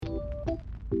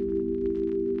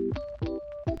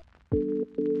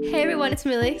Hey everyone, it's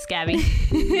Millie. It's Gabby.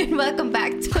 And welcome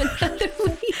back to another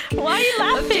week. Why are you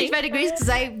laughing? I've changed my degrees because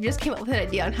I just came up with an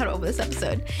idea on how to open this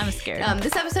episode. I'm scared.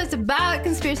 This episode's about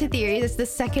conspiracy theories. It's the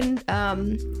second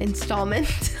installment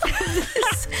of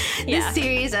this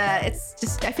series. It's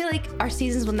just, I feel like our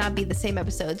seasons will not be the same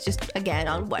episodes, just again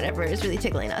on whatever is really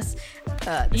tickling us.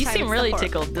 You seem really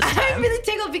tickled this time. I'm really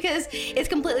tickled because it's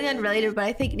completely unrelated, but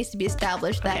I think it needs to be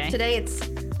established that today it's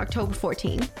October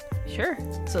 14th. Sure.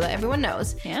 So that everyone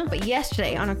knows. Yeah. But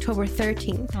yesterday, on October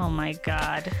 13th. Oh my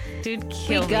God. Dude,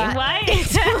 kill me. Why?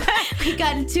 We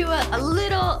got into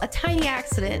a tiny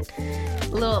accident.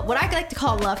 What I like to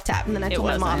call a love tap. And then I told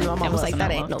my mom, and my mom was like,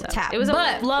 that ain't no tap. It was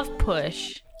a love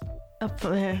push.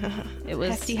 It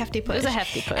was hefty push. It was a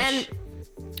hefty push. And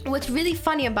what's really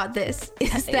funny about this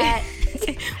is that,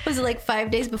 was it like 5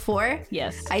 days before?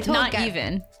 Yes. I told Not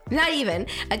even.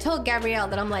 I told Gabrielle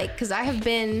that I'm like, because I have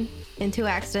been in 2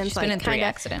 accidents. She's been in 3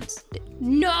 accidents.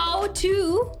 No,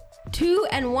 2,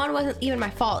 and 1 wasn't even my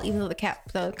fault, even though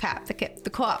the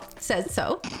co-op says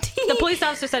so. The police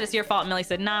officer said it's your fault. Millie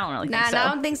said, no, I don't really think so. No, I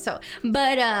don't think so.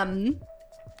 But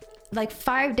like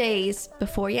 5 days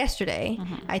before yesterday,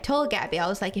 I told Gabby, I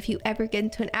was like, if you ever get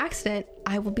into an accident,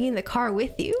 I will be in the car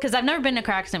with you. Because I've never been in a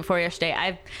car accident before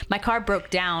yesterday. My car broke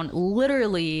down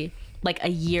literally like a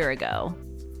year ago.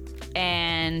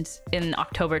 And in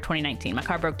October 2019, my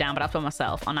car broke down, but I was by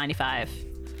myself on 95.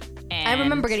 And I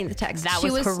remember getting the text. That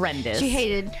was horrendous. She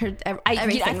hated her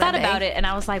everything. I thought about it and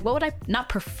I was like, what would I not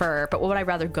prefer, but what would I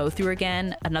rather go through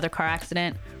again? Another car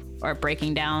accident or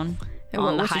breaking down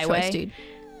on the highway? Your choice, dude?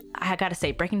 I gotta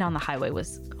say, breaking down the highway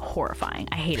was horrifying.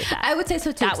 I hated that. I would say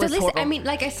so too. That was horrible. I mean,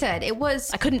 like I said, it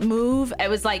was. I couldn't move. It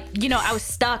was like, I was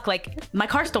stuck. Like, my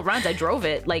car still runs. I drove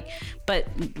it. Like, but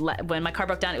when my car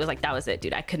broke down, it was like, that was it,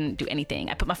 dude. I couldn't do anything.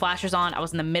 I put my flashers on. I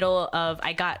was in the middle of.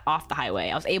 I got off the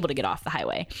highway. I was able to get off the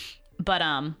highway, but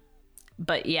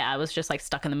yeah, I was just like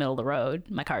stuck in the middle of the road.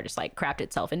 My car just like crapped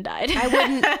itself and died. I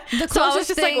wouldn't. So I was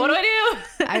just like, what do I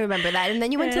do? I remember that. And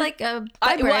then you went to like a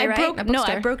library, right?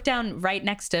 I broke down right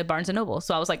next to Barnes and Noble.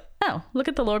 So I was like, oh, look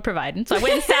at the Lord providing. So I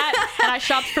went and sat and I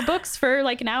shopped for books for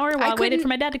like an hour while I waited for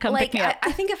my dad to come pick me up.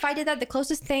 I think if I did that, the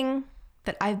closest thing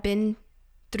that I've been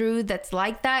through that's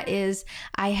like that is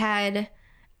I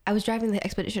was driving the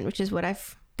Expedition, which is what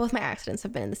both my accidents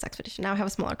have been in this Expedition. Now I have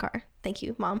a smaller car. Thank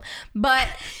you, Mom. But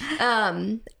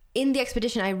in the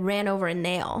Expedition, I ran over a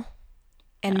nail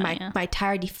and my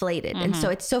tire deflated. And so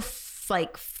it's so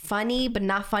funny, but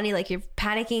not funny. Like you're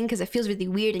panicking because it feels really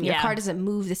weird and your car doesn't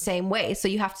move the same way. So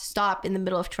you have to stop in the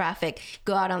middle of traffic,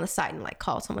 go out on the side and like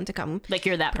call someone to come. Like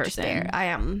you're that person. There. I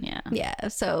am. Yeah.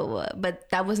 So, but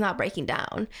that was not breaking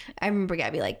down. I remember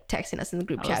Gabby like texting us in the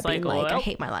group chat being like, I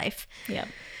hate my life. Yeah.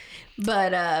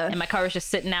 But and my car was just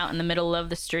sitting out in the middle of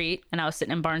the street and I was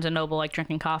sitting in Barnes and Noble like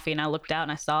drinking coffee and I looked out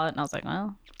and I saw it and I was like,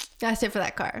 well, that's it for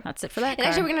that car. That's it for that car. And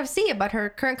actually we're gonna see about her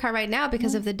current car right now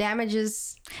because of the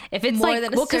damages. If it's more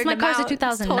than because my car's a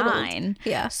 2009.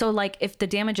 Yeah. So like if the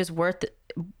damage is cost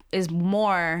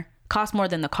more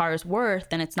than the car is worth,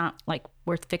 then it's not like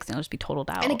worth fixing. It'll just be totaled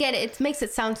out. And again, it makes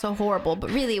it sound so horrible, but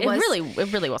really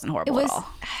it really wasn't horrible at all.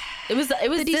 It was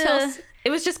the details. It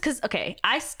was just because,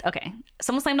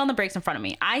 someone slammed on the brakes in front of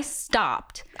me. I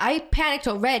stopped. I panicked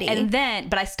already.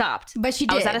 But I stopped. But she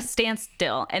did. I was at a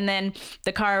standstill. And then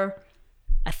the car,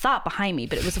 I thought behind me,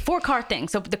 but it was a 4-car thing.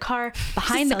 So the car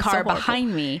behind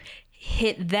behind me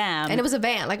hit them. And it was a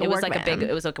van, like a work van.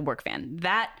 It was like a work van.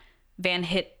 That van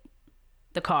hit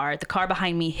the car. The car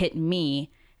behind me hit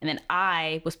me. And then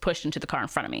I was pushed into the car in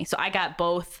front of me. So I got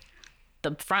both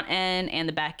the front end and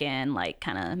the back end like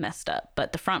kind of messed up,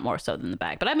 but the front more so than the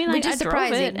back. But I mean, like, I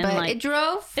drove it, and like it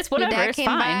drove. It's whatever. Your dad it's came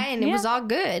fine. by and it was all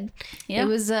good. Yeah. It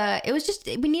was just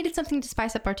we needed something to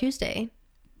spice up our Tuesday.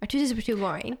 Our Tuesdays were too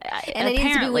boring, and I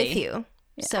needed to be with you.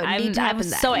 So I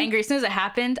was so angry as soon as it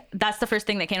happened. That's the first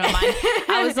thing that came to my mind.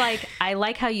 I was like, I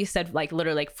like how you said like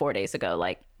literally like 4 days ago,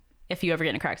 like if you ever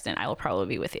get in a car accident, I will probably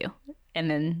be with you. And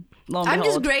then lo and behold, I'm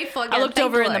just grateful. Again. I looked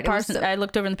over in the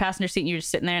passenger seat and you were just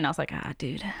sitting there and I was like,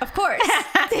 dude. Of course.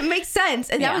 It makes sense.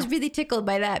 And I was really tickled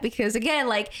by that because again,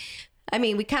 like, I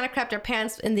mean, we kind of crapped our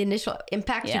pants in the initial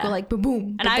impact. You go like boom,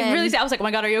 boom. And I was like, oh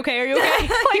my God, are you okay? Are you okay?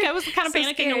 Like I was kind of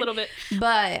panicking scared. A little bit.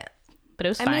 But it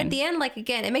was fine. I mean, at the end, like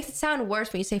again, it makes it sound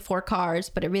worse when you say 4 cars,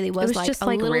 but it really was like just a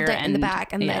little dent in the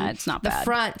back. And then it's not the bad.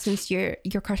 Front, since your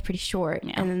car's pretty short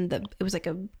and then it was like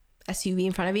a SUV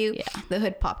in front of you, the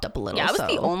hood popped up a little. Yeah, I was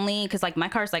the only, because like my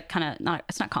car's like kind of not,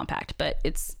 it's not compact, but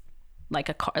it's like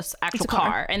a car, actual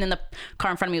car. And then the car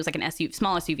in front of me was like an SUV,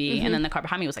 small SUV, and then the car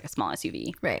behind me was like a small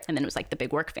SUV, right? And then it was like the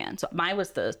big work van. So mine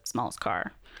was the smallest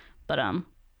car, but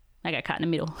I got caught in the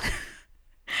middle.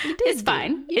 You did. It's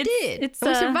fine. You did. It's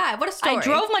we survived. What a story. I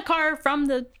drove my car from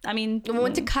the. I mean, We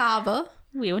went to Cava.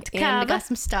 we went to And Cava. got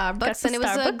some Starbucks, and it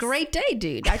was a great day,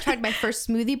 dude. I tried my first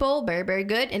smoothie bowl, very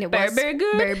good, and it was Very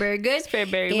good. very good. It's very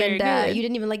And good. you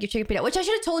didn't even like your chicken pita, which I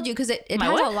should have told you because it has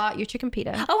what? a lot. Your chicken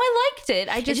pita, Oh, I liked it.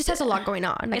 it just has a lot going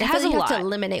on. Like, It I has feel like a you have to lot.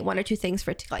 eliminate one or two things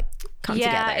for it to like come Yeah,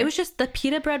 together. it was just the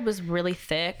pita bread was really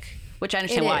thick, which I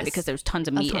understand It why is. because there's tons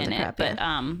of meat tons in of it. crap, But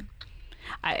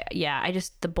I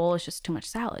just the bowl is just too much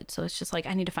salad, so it's just like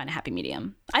I need to find a happy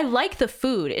medium. I like the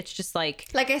food. It's just like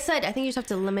I said, I think you just have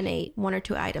to eliminate one or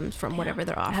two items from whatever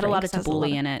they're offering. it had a lot of 'cause it has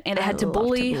tabbouleh in it, and it I had love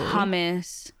tabbouleh, tabbouleh.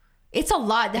 hummus. It's a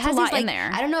lot. It has a lot these, like, in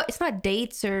there. I don't know. It's not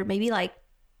dates or maybe like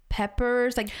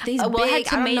peppers, like these Well, big. it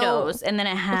had I don't know. tomatoes, and then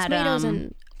it had tomatoes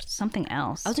and something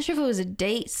else. I wasn't sure if it was a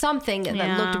date, something that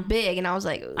Yeah. looked big, and I was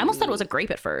like, I almost thought it was a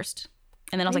grape at first,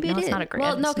 and then I was Maybe like, no, it it's not a is. grape.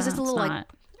 Well, no, because it's a little not. like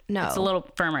no, It's a little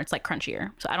firmer. It's like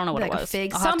crunchier. So I don't know what like it a was.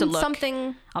 fig. I'll have to look. Something.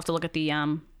 I'll have to look at the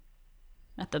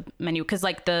menu because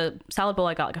like the salad bowl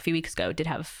I got like a few weeks ago did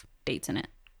have dates in it.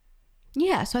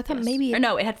 Yeah, so I thought maybe. Or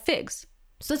no, it had figs.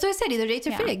 So that's what I said. Either dates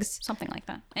or Yeah, figs. something like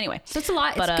that. Anyway, So it's a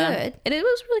lot. It's but good. it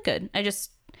was really good. I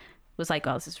just was like,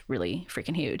 oh, this is really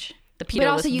freaking huge. The pita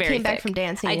But also, was you very came back thick. from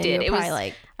dancing. I and did. You were It probably was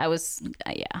like, I was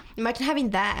yeah. imagine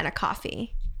having that and a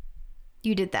coffee.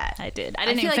 You did that. I did. I I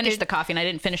didn't feel even like finish you're- the coffee, and I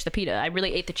didn't finish the pita. I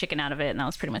really ate the chicken out of it, and that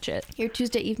was pretty much it. Your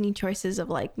Tuesday evening choices of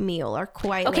like meal are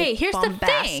quite Okay, like, here's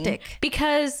bombastic. the thing.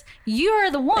 Because you're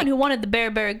the one who wanted the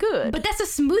very good. But that's a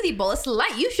smoothie bowl. It's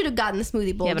light. You should have gotten the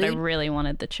smoothie bowl. yeah, but I dude. really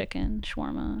wanted the chicken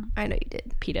shawarma I know you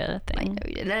did. pita I thing. know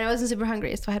you did. And I wasn't super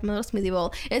hungry, so I had my little smoothie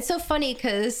bowl. And it's so funny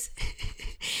because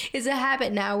it's a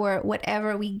habit now where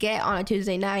whatever we get on a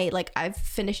Tuesday night, like I've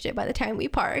finished it by the time we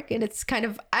park. And it's kind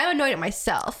of, I'm annoyed at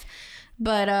myself.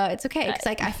 But it's okay because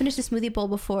like I finished the smoothie bowl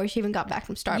before she even got back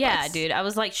from Starbucks. Yeah, dude. I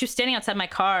was like, she was standing outside my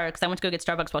car because I went to go get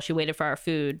Starbucks while she waited for our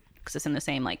food because it's in the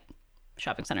same like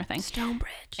shopping center thing.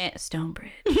 Stonebridge.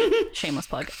 Stonebridge. Shameless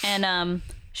plug. And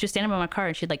she was standing by my car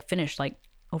and she'd like finished like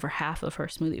over half of her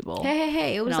smoothie bowl.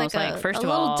 Hey. It was I like, was like, first a of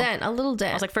little all- dent. A little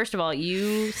dent. I was like, first of all,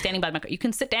 you standing by my car, you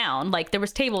can sit down. Like there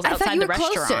was tables I thought outside you the were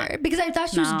restaurant. closer because I thought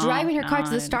she was No, driving her car no,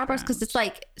 to the I didn't Starbucks because it's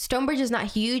like Stonebridge is not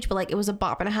huge, but like it was a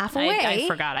bop and a half away. I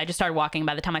forgot. I just started walking.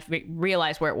 By the time I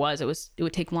realized where it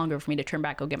would take longer for me to turn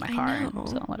back, go get my car. know.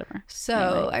 So whatever.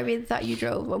 So I really thought you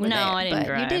drove over No, there. I didn't but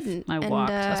drive. You didn't. I And,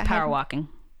 walked. I was I power had- walking.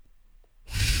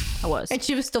 I was. And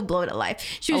she was still blowing at life.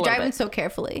 She was little driving bit. so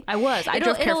carefully. I was. I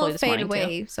drove carefully this fade morning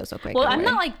away too. so quick. Well, don't I'm worry.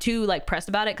 not like too like pressed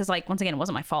about it because like once again it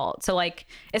wasn't my fault. So like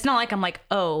it's not like I'm like,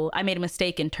 oh, I made a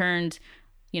mistake and turned,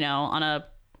 on a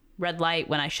red light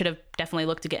when I should have definitely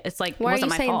looked again. It's like Why it are you wasn't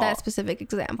my saying fault. that specific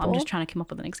example? I'm just trying to come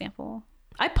up with an example.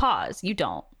 I pause. You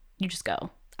don't. You just go.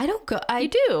 I don't go. You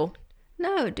do.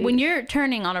 No, dude. When you're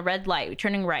turning on a red light,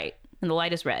 turning right, and the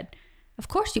light is red, of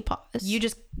course you pause. you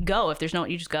just go. If there's no,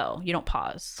 you just go. You don't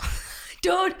pause.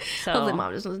 Dude, So- hopefully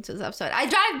mom doesn't listen to this episode. I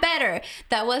drive better.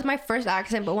 That was my first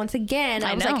accident, but once again,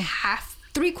 I was know. like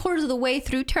three-quarters of the way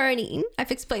through turning. I've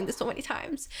explained this so many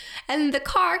times. And the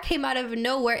car came out of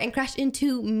nowhere and crashed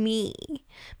into me.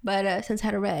 But since I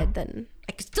had a red, then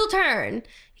I could still turn.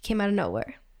 It came out of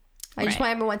nowhere. I just Right.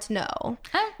 want everyone to know.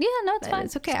 Yeah, no, it's But fine.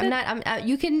 it's okay. good.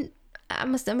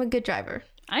 I'm a good driver.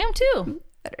 I am too.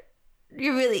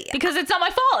 You really. Because it's not my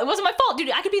fault. It wasn't my fault. Dude,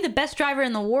 I could be the best driver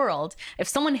in the world. If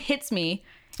someone hits me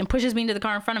and pushes me into the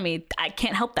car in front of me, I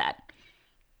can't help that.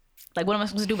 Like, what am I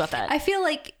supposed to do about that? I feel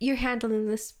like you're handling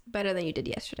this better than you did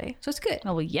yesterday. So it's good.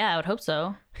 Oh, well, yeah, I would hope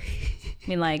so. I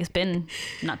mean, like, it's been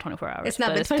not 24 hours. It's not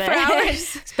but been 24 been-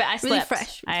 hours. I Really slept.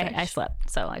 fresh. I Fresh. slept,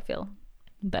 so I feel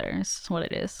better. It's what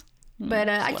it is. But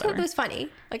I whatever. thought it was funny.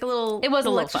 Like a little. It was a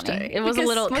little extra funny. story. It was a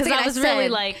little, once because again, I was really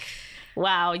said- like,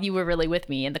 wow, you were really with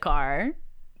me in the car.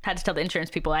 Had to tell the insurance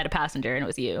people I had a passenger and it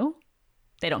was you.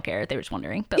 They don't care. They were just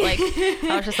wondering. But like,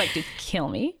 I was just like, dude, kill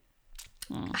me.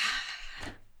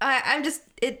 I'm just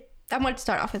it. I wanted to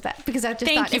start off with that because I just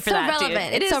Thank thought you it's for so that, dude.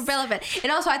 relevant. It It's so is. relevant,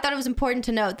 and also I thought it was important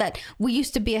to note that we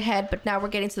used to be ahead, but now we're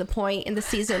getting to the point in the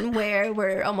season where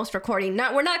we're almost recording.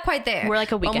 We're not quite there. We're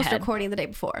like a week almost ahead. recording the day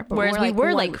before. But Whereas we were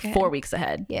 1 like week ahead. 4 weeks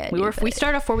ahead. Yeah, we dude, were. We but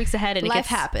started off 4 weeks ahead, and Life it gets,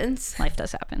 happens. Life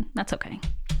does happen. That's okay.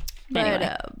 But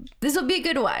Anyway, this will be a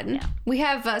good one. Yeah. We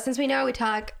have, since we know we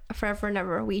talk forever and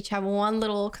ever, we each have one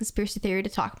little conspiracy theory to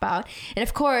talk about. And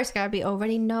of course, Gabby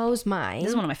already knows mine.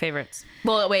 this is one of my favorites.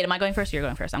 Well, wait, am I going first? Or you're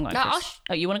going first. I'm going No, I'll first.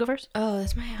 Oh, you want to go first? Oh,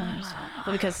 that's my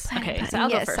Well, because okay, so I'll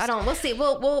yes, go first. I don't. We'll see.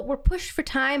 We're pushed for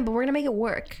time, but we're gonna make it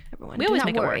work. Everyone, We Do always not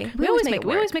make it worry. work. We always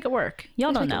make it work.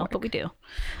 Y'all don't make it know, work. but we do. Okay,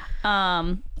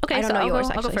 I don't so know I'll yours,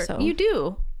 go actually, first. so- You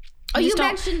do. Oh, you just don't-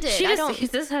 mentioned it. She I just,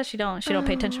 don't- This is how she don't pay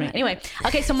attention to me. Anyway,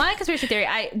 okay. So my conspiracy theory.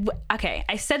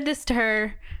 I said this to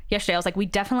her yesterday. I was like, we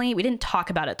didn't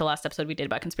talk about it the last episode we did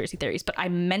about conspiracy theories, but I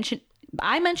mentioned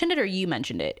it or you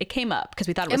mentioned it. It came up because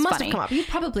we thought it was funny. It must have come up. You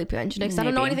probably mentioned it because I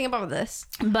don't know anything about this.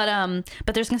 But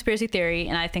there's conspiracy theory,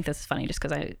 and I think this is funny just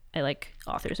because I like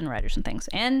authors and writers and things,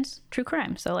 and true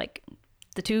crime. So like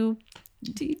the two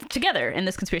together in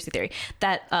this conspiracy theory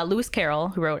that Lewis Carroll,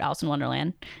 who wrote Alice in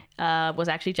Wonderland, was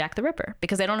actually Jack the Ripper,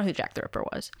 because I don't know who Jack the Ripper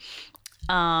was.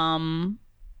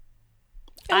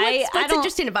 What's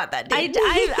interesting about that, dude?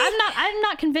 I'm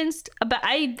not convinced about.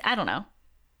 I don't know.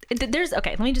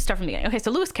 Let me just start from the beginning. Okay,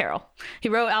 so Lewis Carroll, he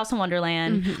wrote Alice in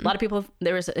Wonderland. A lot of people,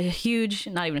 there was a huge,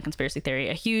 not even a conspiracy theory,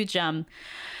 a huge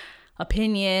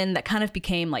opinion that kind of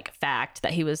became like fact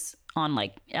that he was on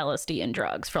like LSD and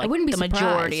drugs for like the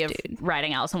majority of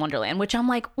writing Alice in Wonderland, which I'm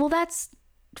like, well, that's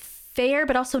fair,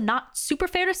 but also not super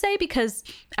fair to say, because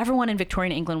everyone in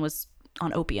Victorian England was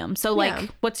on opium. So like,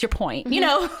 what's your point? You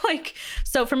know, like,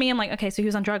 so for me, I'm like, okay, so he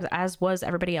was on drugs, as was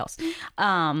everybody else. You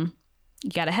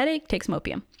got a headache, take some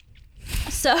opium.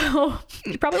 So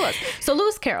he probably was. So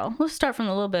Lewis Carroll, let's start from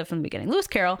a little bit from the beginning. Lewis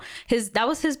Carroll, that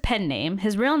was his pen name.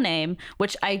 His real name,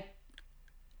 which I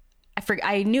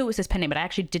knew it was his pen name, but I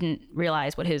actually didn't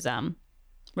realize what his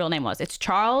real name was. It's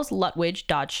Charles Lutwidge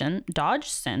Dodgson,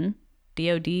 Dodgson,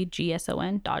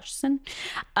 Dodgson.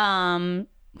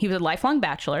 He was a lifelong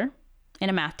bachelor and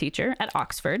a math teacher at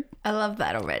Oxford. I love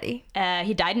that already.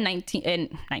 He died in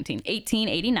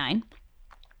 1889.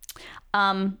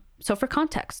 So for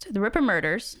context, the Ripper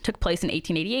murders took place in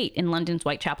 1888 in London's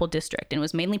Whitechapel district, and it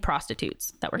was mainly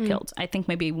prostitutes that were killed. I think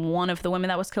maybe one of the women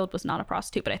that was killed was not a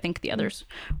prostitute, but I think the others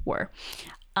were.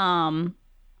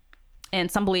 And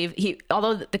some believe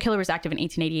although the killer was active in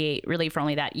 1888, really for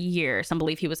only that year, some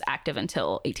believe he was active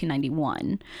until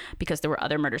 1891, because there were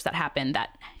other murders that happened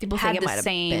that had the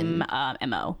same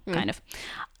MO, kind of.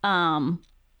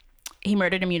 He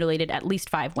murdered and mutilated at least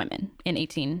 5 women in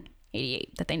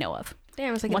 1888 that they know of. Damn,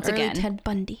 it was like once an early Ted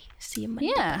Bundy. See you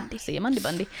Monday. Bundy. See you Monday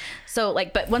Bundy. So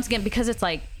like, but once again, because it's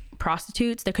like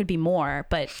prostitutes, there could be more,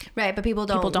 but people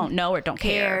don't know or don't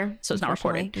care, so it's not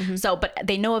reported. So, but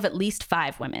they know of at least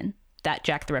 5 women that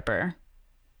Jack the Ripper.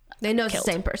 They know it's killed.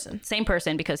 the same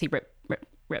person, because he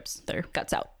rips their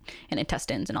guts out and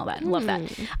intestines and all that. Love that.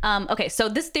 Okay, so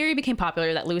this theory became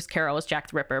popular that Lewis Carroll was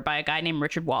Jack the Ripper by a guy named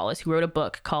Richard Wallace, who wrote a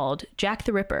book called Jack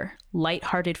the Ripper,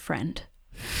 Light-Hearted Friend.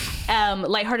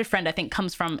 Light-Hearted Friend, I think,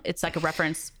 comes from, it's like a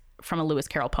reference from a Lewis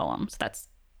Carroll poem. So that's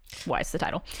why it's the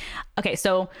title. Okay,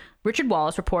 so Richard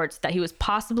Wallace reports that Lewis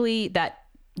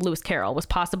Carroll was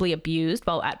possibly abused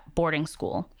while at boarding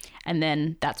school, and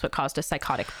then that's what caused a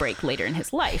psychotic break later in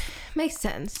his life. Makes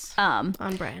sense. On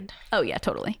brand. Oh yeah,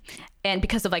 totally. And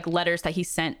because of like letters that he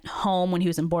sent home when he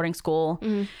was in boarding school,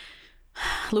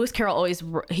 Lewis Carroll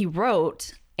he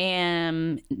wrote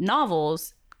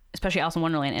novels, especially Alice in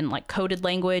Wonderland, in like coded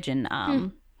language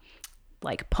and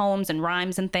like poems and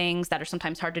rhymes and things that are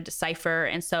sometimes hard to decipher.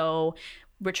 And so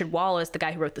Richard Wallace, the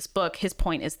guy who wrote this book, his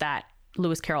point is that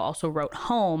Lewis Carroll also wrote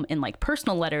home in like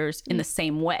personal letters in the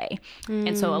same way.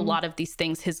 And so a lot of these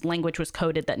things, his language was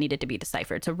coded that needed to be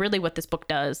deciphered. So really what this book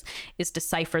does is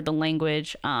decipher the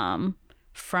language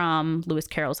from Lewis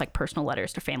Carroll's like personal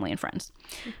letters to family and friends,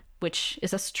 which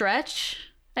is a stretch,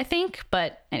 I think.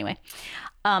 But anyway,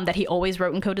 that he always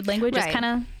wrote in coded language is kind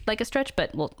of like a stretch,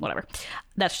 but well, whatever.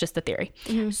 That's just the theory.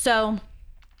 So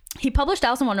he published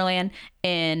Alice in Wonderland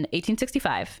in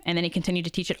 1865, and then he continued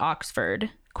to teach at Oxford,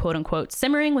 quote unquote,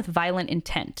 simmering with violent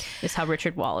intent, is how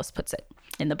Richard Wallace puts it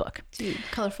in the book. Dude,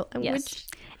 colorful language. Yes.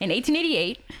 In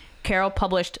 1888, Carroll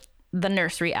published The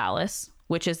Nursery Alice,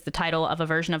 which is the title of a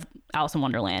version of Alice in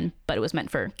Wonderland, but it was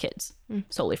meant for kids,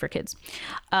 solely for kids.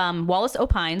 Wallace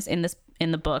opines in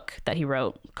the book that he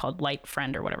wrote called Light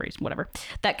Friend or whatever,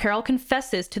 that Carroll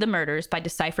confesses to the murders by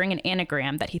deciphering an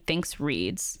anagram that he thinks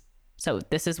reads. So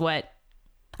this is what,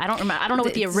 I don't know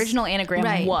what the original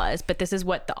anagram was, but this is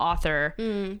what the author,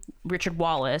 Richard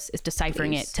Wallace, is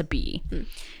deciphering it to be.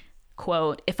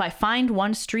 Quote, "If I find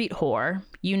one street whore,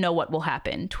 you know what will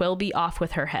happen. 'Twill be off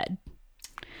with her head."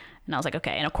 And I was like,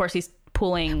 okay. And of course he's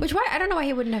pulling... I don't know why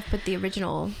he wouldn't have put the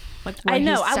original... I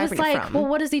know. I was like, well,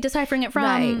 what is he deciphering it from?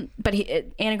 Right. But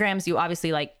anagrams, you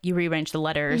obviously you rearrange the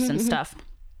letters and stuff.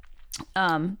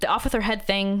 The off with her head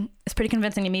thing is pretty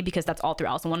convincing to me, because that's all through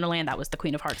Alice in Wonderland. That was the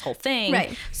Queen of Hearts whole thing.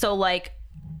 Right. So like,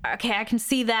 okay, I can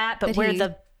see that, but where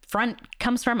the front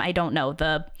comes from, I don't know.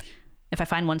 If I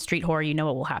find one street whore, you know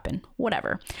what will happen.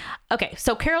 Whatever. Okay,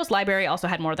 so Carroll's library also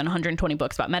had more than 120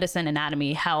 books about medicine,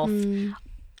 anatomy, health,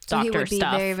 doctor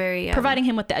stuff, very, very, providing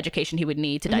him with the education he would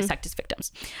need to dissect his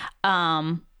victims.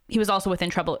 He was also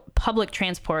within public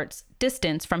transport's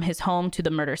distance from his home to the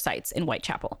murder sites in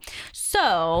Whitechapel.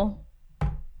 So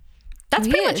That's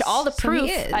he pretty much is. all the So proof.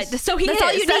 he is. So he That's is.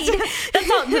 all you need.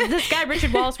 That's all. This guy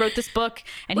Richard Wallace wrote this book,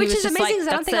 and Which he was is just amazing like, because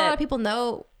I don't that's think a lot of it. people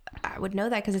know. I would know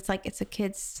that because it's like it's a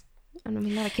kid's. I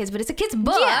mean, not a kid's, but it's a kid's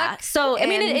book. Yeah. So I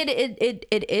mean, And-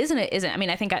 it is and it isn't. I mean,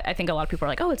 I think a lot of people are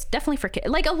like, oh, it's definitely for kids.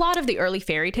 Like a lot of the early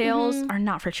fairy tales are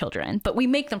not for children, but we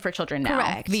make them for children now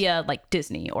Correct. via like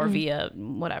Disney or via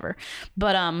whatever.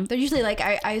 But they're usually like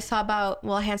I saw about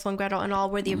Hansel and Gretel and all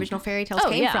where the original fairy tales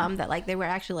came from. That like they were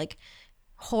actually like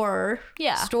horror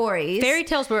stories. Fairy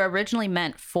tales were originally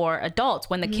meant for adults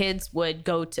when the kids would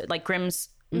go to like Grimm's.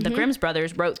 The Grimm's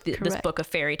brothers wrote this book of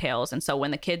fairy tales. And so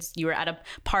when the kids, you were at a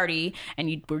party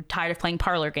and you were tired of playing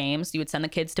parlor games, you would send the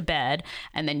kids to bed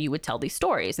and then you would tell these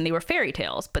stories. And they were fairy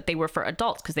tales, but they were for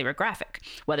adults because they were graphic,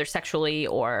 whether sexually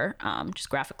or just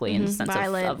graphically in the sense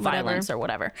of violence or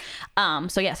whatever.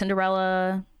 So yeah,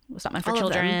 Cinderella was not meant for All of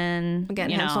them. children. Again,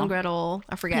 you Hansel know. and Gretel.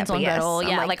 I forget. Hansel but and yes, Gretel. I'm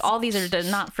Yeah, like all these are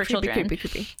not for children.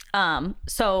 Creepy.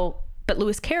 But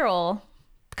Lewis Carroll,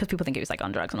 because people think he was like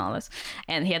on drugs and all this,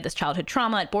 and he had this childhood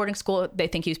trauma at boarding school. They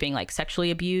think he was being like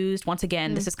sexually abused. Once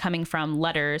again, this is coming from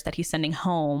letters that he's sending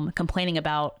home complaining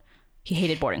about. He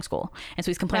hated boarding school, and so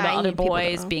he's complaining about other People don't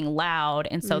boys know. being loud.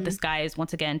 And so this guy is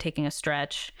once again taking a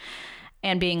stretch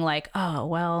and being like, oh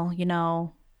well, you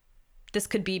know, this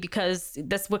could be because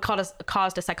this what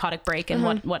caused a psychotic break and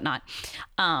whatnot.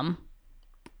 I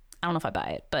don't know if I buy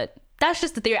it, but that's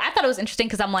just the theory. I thought it was interesting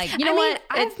because I'm like, you know what?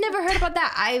 I've never heard about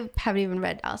that. I haven't even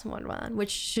read Alice in Wonderland, which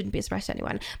shouldn't be a surprise to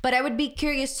anyone. But I would be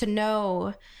curious to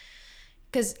know,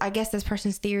 because I guess this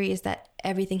person's theory is that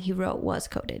everything he wrote was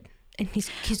coded, and he's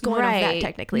going off that Right.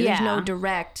 technically. There's no Yeah.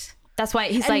 direct. That's why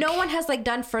he's And like, no one has like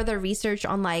done further research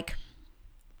on like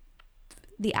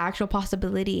the actual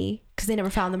possibility because they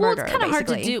never found the well, murderer. it's kind of hard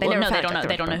to basically. do. Well, no, never they found don't know. Jack the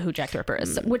They don't know Ripper. who Jack the Ripper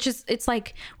is. Which is, it's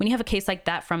like when you have a case like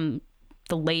that from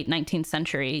the late 19th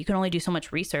century, you can only do so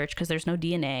much research because there's no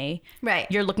DNA. Right.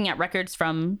 You're looking at records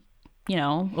from, you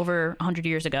know, over 100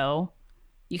 years ago.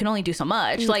 You can only do so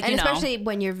much. Like, and you know, especially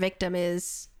when your victim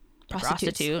is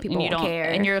prostitute, people and you won't don't care.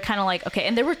 and you're kind of like, okay.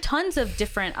 And there were tons of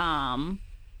different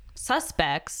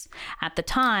suspects at the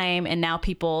time, and now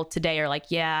people today are like,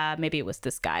 yeah, maybe it was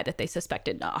this guy that they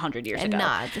suspected 100 years And ago.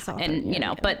 not this author, and you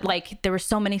know, yeah. but like there were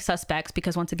so many suspects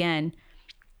because once again,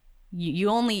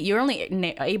 you're only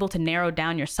able to narrow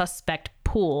down your suspect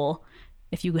pool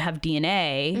if you have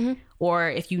DNA Mm-hmm. or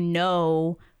if you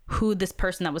know who this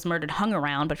person that was murdered hung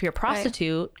around. But if you're a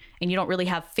prostitute and you don't really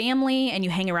have family and you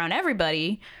hang around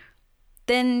everybody,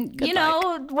 then you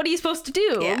know, what are you supposed to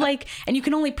do? Yeah. Like, and you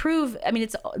can only prove, I mean,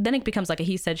 then it becomes like a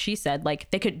he said, she said. Like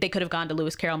they could have gone to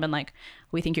Lewis Carroll and been like,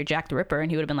 we think you're Jack the Ripper, and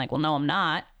he would have been like, well, no, I'm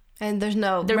not. And there's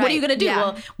no. What are you gonna do?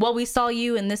 Yeah. Well, we saw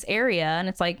you in this area, and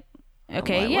it's like,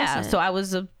 okay, Well, I yeah. wasn't. So I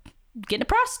was getting a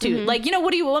prostitute. Like, you know,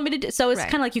 what do you want me to do? So it's Right.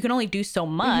 kind of like you can only do so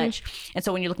much. And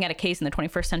so when you're looking at a case in the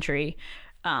 21st century,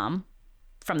 from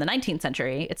the 19th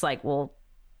century, it's like, well,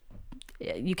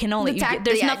 you can only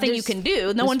there's nothing you can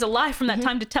do. No one's alive from that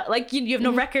time to tell. Like you have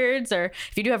no records, or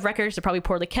if you do have records, they're probably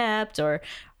poorly kept or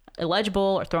illegible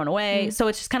or thrown away. So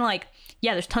it's just kind of like,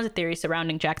 yeah, there's tons of theories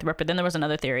surrounding Jack the Ripper. Then there was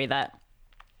another theory that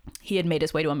he had made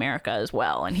his way to America as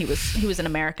well, and he was in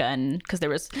America, and because there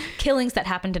was killings that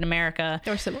happened in America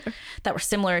They were similar. that were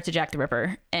similar to Jack the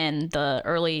Ripper in the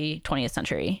early 20th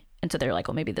century. And so they're like,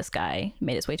 well, maybe this guy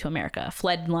made his way to America,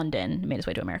 fled London, made his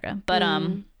way to America. But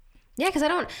Yeah, because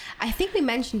I think we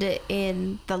mentioned it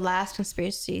in the last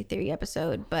conspiracy theory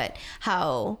episode, but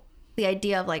how the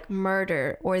idea of like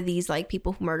murder or these like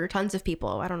people who murder tons of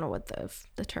people, I don't know what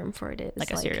the term for it is. Like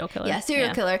a serial killer. Yeah, serial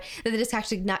Yeah. killer. That it's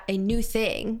actually not a new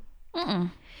thing.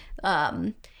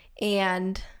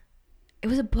 And it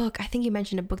was a book. I think you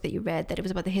mentioned a book that you read that it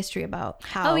was about the history about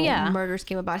how murders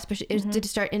came about. Especially, did it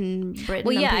start in Britain?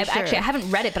 well, I'm yeah, pretty sure. I haven't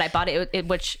read it, but I bought it,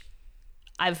 which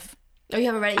I've Oh, you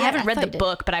haven't read it yet? I haven't read thought the you did.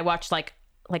 book, but I watched like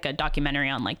a documentary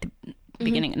on like the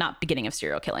beginning, not beginning of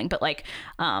serial killing, but like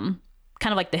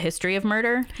kind of like the history of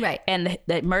murder. Right. And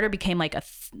that murder became like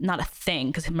not a thing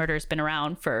because murder has been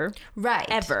around for Right.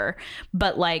 ever,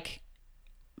 but like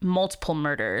multiple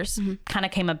murders kind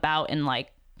of came about in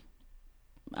like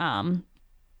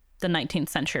the 19th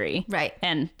century. Right.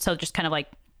 And so just kind of like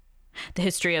the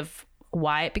history of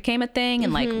why it became a thing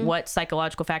and like what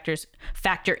psychological factors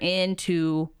factor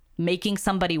into making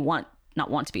somebody not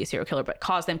want to be a serial killer, but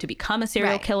cause them to become a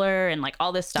serial Right. killer and like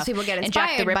all this stuff. People get And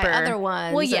Jack the inspired by Ripper- other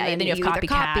ones, Well, yeah, and and then then you have you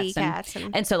copycats.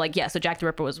 and- And so like, yeah, so Jack the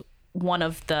Ripper was one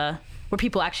of the, where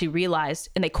people actually realized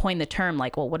and they coined the term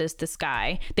like, well, what is this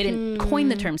guy? They didn't coin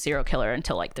the term serial killer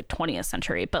until like the 20th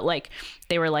century, but like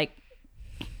they were like,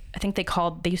 I think they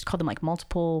used to call them like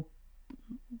multiple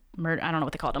murder. I don't know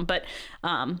what they called them, but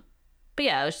But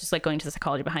yeah, I was just like going to the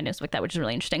psychology behind it and stuff like that, which is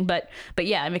really interesting. But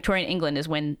yeah, in Victorian England is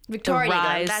when Victorian the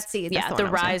rise, England, that's the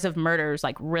rise of murders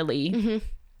like really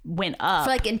went up. For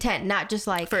like intent, not just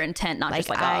like for intent, not just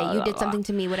like you did something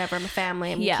to me, whatever. I'm a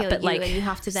family. I'm gonna kill but you, like and you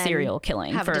have to then serial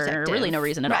killing have a for detective. really no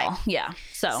reason at all. Yeah,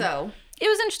 so it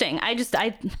was interesting.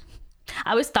 I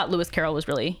always thought Lewis Carroll was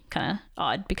really kind of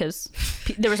odd because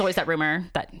there was always that rumor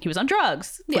that he was on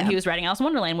drugs when he was writing Alice in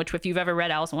Wonderland, which if you've ever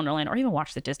read Alice in Wonderland or even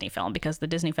watched the Disney film, because the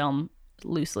Disney film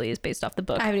loosely is based off the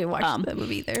book. I haven't even watched the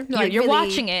movie either. You're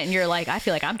watching it and you're like, I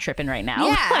feel like I'm tripping right now.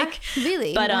 Yeah, like,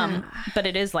 really. But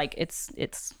it is like,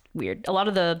 it's weird. A lot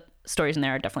of the stories in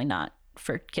there are definitely not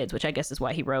for kids, which I guess is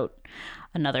why he wrote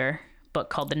another book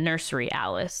called The Nursery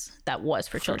Alice that was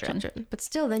for children. But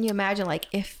still, then you imagine like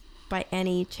if by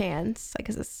any chance, like,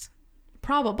 is this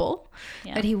probable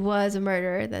that he was a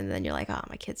murderer, then you're like, oh,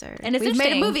 my kids are. And we've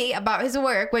made a movie about his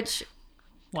work, which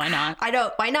why not?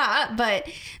 why not? But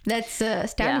that's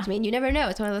astounding to me, and you never know.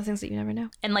 It's one of those things that you never know.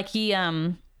 And like he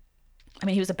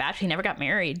was a bachelor. He never got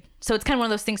married, so it's kind of one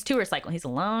of those things too, where it's like, well, he's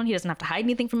alone. He doesn't have to hide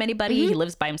anything from anybody. He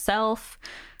lives by himself.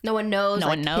 No one knows.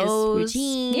 His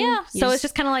routine. Yeah. So it's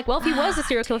just kind of like, well, if he was a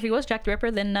serial killer, if he was Jack the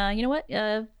Ripper, then you know what?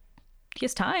 He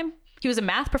has time. He was a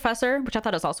math professor, which I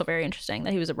thought was also very interesting,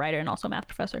 that he was a writer and also a math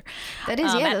professor. That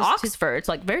is, at Oxford. It's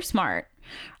like very smart.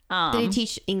 Did he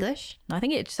teach English? I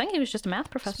think he was just a math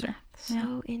professor.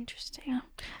 So interesting. Yeah.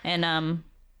 And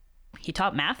he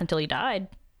taught math until he died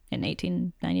in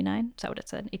 1899. Is that what it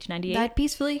said? 1898? Died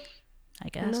peacefully? I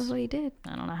guess. I don't know what he did.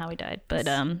 I don't know how he died. But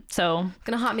so... It's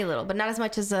going to haunt me a little, but not as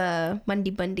much as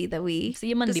Mundy Bundy that we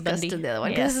discussed in the other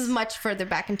one. Because this is much further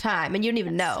back in time, and you don't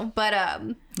even know. But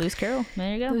Lewis Carroll.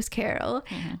 There you go. Lewis Carroll.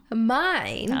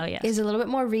 Mine is a little bit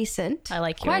more recent. I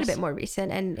like yours. Quite a bit more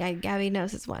recent, and Gabby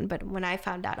knows this one. But when I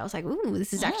found out, I was like, ooh,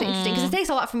 this is actually interesting. Because it takes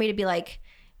a lot for me to be like,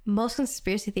 most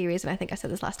conspiracy theories, and I think I said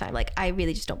this last time, like, I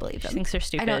really just don't believe them. She thinks they're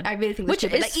stupid. I really think they're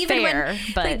stupid. Which is like, even fair,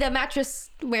 but... like the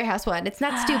mattress warehouse one, it's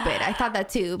not stupid. I thought that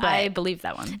too, but I believe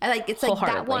that one. It's like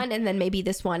that one, and then maybe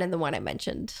this one, and the one I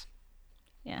mentioned.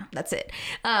 Yeah. That's it.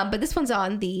 But this one's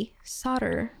on the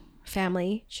Sauter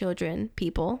family, children,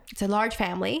 people. It's a large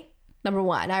family. Number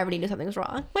one, I already knew something was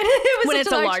wrong. When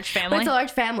it's a large family. When it's a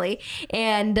large family.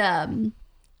 And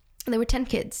there were 10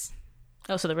 kids.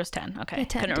 Oh, so there was 10. Okay. Yeah,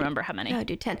 10, couldn't remember how many. No,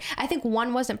 dude, 10. I think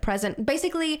one wasn't present.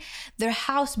 Basically, their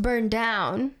house burned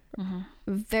down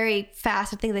very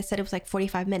fast. I think they said it was like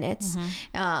 45 minutes.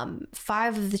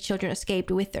 5 of the children escaped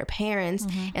with their parents,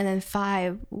 and then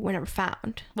 5 were never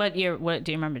found. What year? What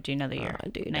do you remember? Do you know the year?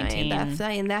 Dude, 19...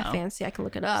 I ain't that fancy. I can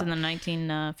look it up. It's in the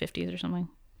 1950s or something.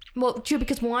 Well, true,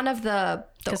 because one of the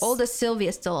oldest, Sylvia,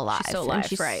 is still alive. She's still alive,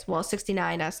 she's, right. Well,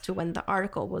 69 as to when the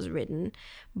article was written,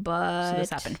 but... So this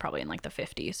happened probably in like the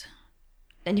 50s.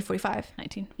 1945.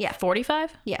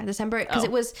 45? Yeah, December, because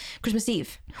it was Christmas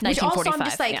Eve. 1945, which also, I'm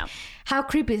just like, how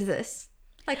creepy is this?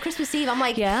 Like, Christmas Eve, I'm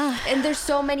like... Yeah. And there's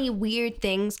so many weird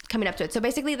things coming up to it. So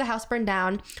basically, the house burned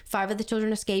down, 5 of the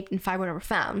children escaped, and 5 were never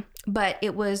found. But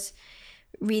it was...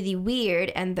 really weird,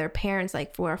 and their parents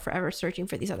like were forever searching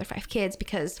for these other 5 kids,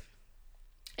 because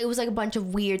it was like a bunch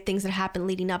of weird things that happened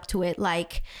leading up to it,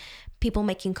 like people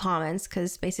making comments,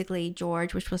 because basically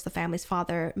George, which was the family's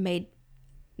father, made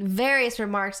various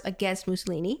remarks against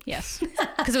Mussolini. Yes,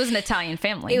 because it was an Italian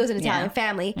family. It was an Italian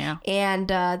family. Yeah. And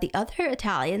the other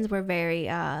Italians were very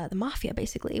the mafia,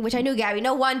 basically, which I knew, Gabby,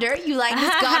 no wonder you like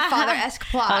this Godfather-esque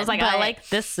plot. I was like, I like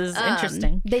this is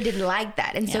interesting. They didn't like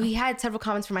that, and so he had several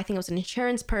comments from, I think it was an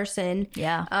insurance person,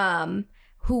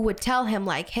 who would tell him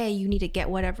like, hey, you need to get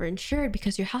whatever insured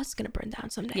because your house is going to burn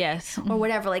down someday. Yes. Or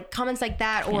whatever, like comments like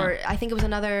that. Or I think it was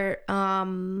another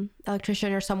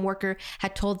electrician or some worker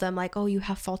had told them like, oh, you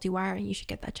have faulty wiring, you should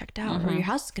get that checked out, or your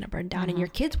house is going to burn down and your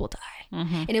kids will die.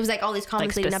 And it was like all these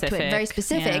comments leading up to it, very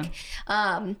specific.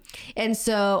 And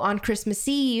so on Christmas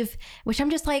Eve, which I'm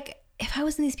just like, if I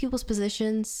was in these people's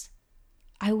positions,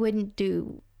 I wouldn't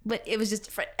do... But it was just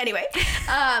different. Anyway,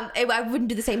 I wouldn't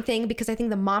do the same thing, because I think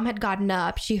the mom had gotten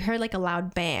up. She heard like a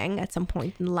loud bang at some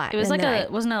point in the night. It was like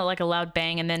wasn't it like a loud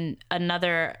bang, and then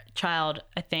another child,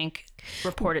 I think,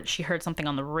 reported she heard something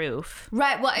on the roof.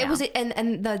 Right. Well, it was,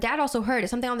 and the dad also heard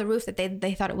something on the roof that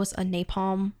they thought it was a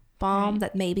napalm bomb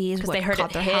that maybe is what they heard caught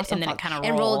it their hit house and then it kind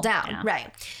of rolled down.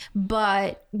 Right.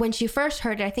 But when she first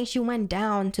heard it, I think she went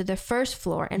down to the first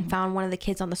floor and found one of the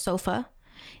kids on the sofa.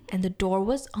 And the door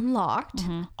was unlocked.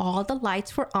 All the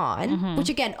lights were on. Which,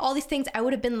 again, all these things, I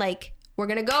would have been like, we're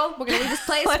gonna go. We're gonna leave this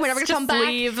place. We're never gonna come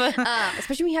back.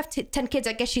 Especially when you have 10 kids.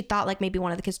 I guess she thought like maybe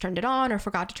one of the kids turned it on or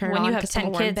forgot to turn it on. When you have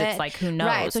 10 kids, it's like, who knows?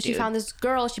 Right. So she found this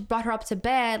girl. She brought her up to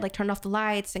bed, like turned off the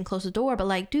lights and closed the door. But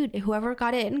like, dude, whoever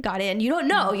got in. You don't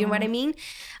know. You know what I mean?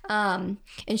 And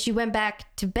she went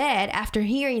back to bed after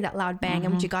hearing that loud bang.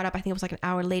 And when she got up, I think it was like an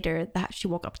hour later that she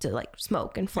woke up to like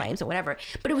smoke and flames and whatever.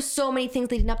 But it was so many things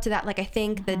leading up to that. Like I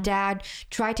think the dad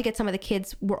tried to get some of the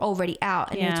kids were already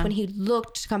out, and it's when he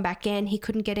looked to come back in, he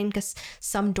couldn't get in because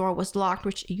some door was locked,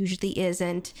 which usually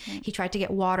isn't. He tried to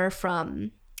get water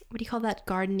from, what do you call that,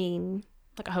 gardening,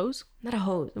 like a hose? Not a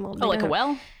hose. Well, like a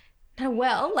well? Not a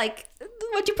well, like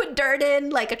what you put dirt in,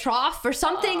 like a trough or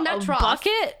something. Not trough,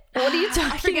 bucket. What are you talking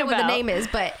about? I forget what the name is,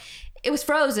 but it was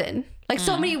frozen. Like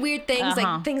so many weird things,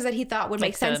 like things that he thought would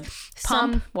make sense.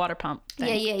 Some water pump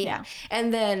thing. Yeah.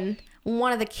 And then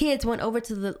one of the kids went over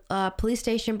to the police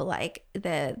station, but like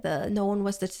the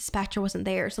dispatcher wasn't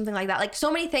there or something like that. Like so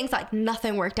many things, like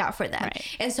nothing worked out for them. Right.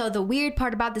 And so the weird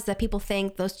part about this that people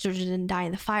think those children didn't die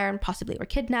in the fire and possibly were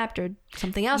kidnapped or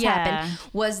something else happened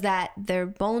was that their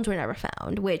bones were never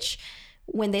found, which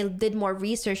when they did more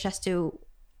research as to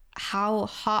how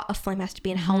hot a flame has to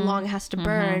be and how long it has to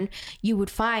burn, you would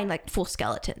find like full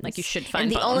skeletons. Like you should find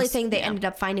And the bones. only thing they ended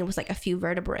up finding was like a few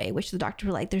vertebrae, which the doctor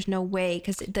were like, there's no way,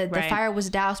 because the fire was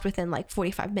doused within like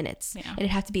 45 minutes and it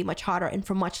had to be much hotter and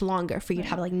for much longer for you to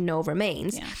have like no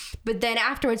remains. But then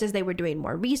afterwards, as they were doing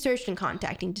more research and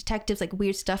contacting detectives, like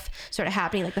weird stuff started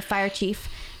happening. Like the fire chief,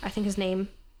 I think his name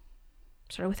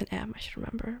started with an M, I should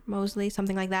remember, Mosley,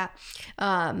 something like that,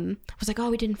 was like, oh,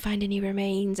 we didn't find any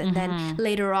remains. And then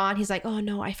later on he's like, oh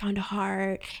no, I found a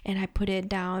heart and I put it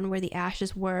down where the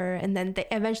ashes were. And then they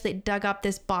eventually dug up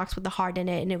this box with the heart in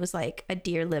it, and it was like a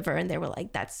deer liver, and they were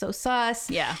like, that's so sus.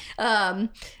 And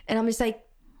I'm just like,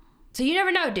 so you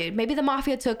never know, dude, maybe the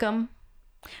mafia took him.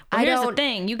 Well, here's the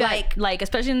thing, you got like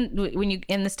especially when you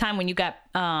in this time when you got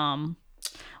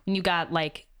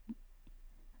like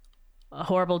a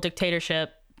horrible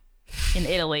dictatorship in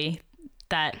Italy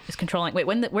that is controlling. Wait,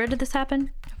 where did this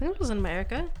happen? I think it was in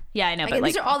America. Yeah, I know. But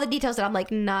these are all the details that I'm like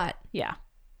not. Yeah.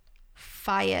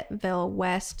 Fayetteville,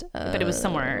 West. But it was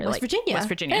somewhere West Virginia. West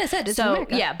Virginia. Yeah, it's so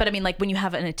America. Yeah, but I mean, like when you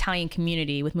have an Italian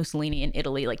community with Mussolini in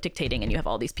Italy, like dictating, and you have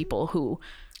all these people who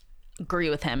agree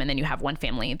with him, and then you have one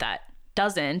family that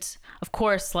doesn't. Of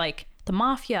course, like the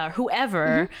mafia or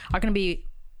whoever are going to be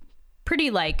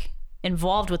pretty like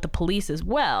involved with the police as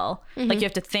well. Like you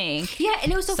have to think. Yeah,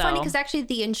 and it was so funny because actually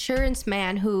the insurance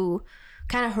man who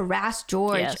kind of harassed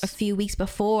George a few weeks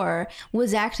before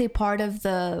was actually part of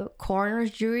the coroner's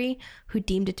jury who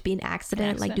deemed it to be an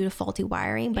accident. Like due to faulty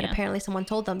wiring. But apparently someone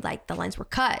told them like the lines were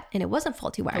cut and it wasn't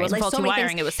faulty wiring. It wasn't like, faulty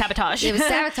wiring. It was sabotage. It was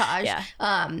sabotage.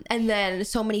 And then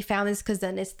so many families, because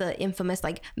then it's the infamous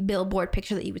like billboard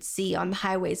picture that you would see on the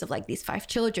highways of like these 5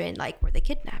 children. Like, were they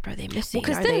kidnapped? Are they missing?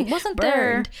 Because then wasn't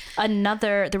there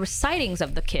were sightings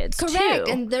of the kids Correct.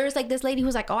 too. And there's like this lady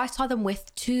who's like, oh, I saw them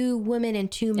with 2 women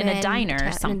and 2 men in a diner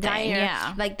or something.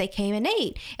 Yeah, like they came and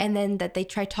ate, and then that they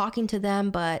tried talking to them,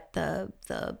 but the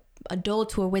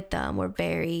adults who were with them were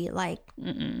very like,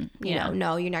 you know,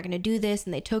 no, you're not going to do this,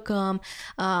 and they took them.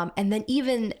 And then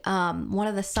even one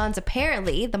of the sons,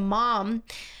 apparently the mom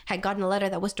had gotten a letter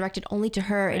that was directed only to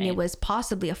her, and it was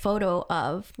possibly a photo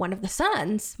of one of the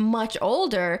sons, much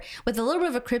older, with a little bit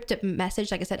of a cryptic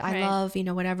message. Like I said, I love, you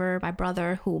know, whatever, my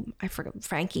brother, who I forget,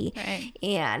 Frankie,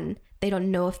 and they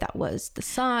don't know if that was the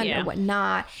son or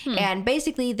whatnot. And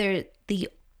basically they're the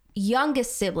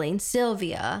youngest sibling,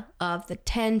 Sylvia, of the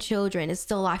 10 children, is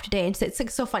still alive today. And it's like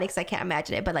so funny because I can't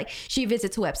imagine it, but like she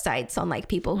visits websites on like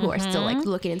people who are still like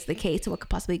looking into the case and what could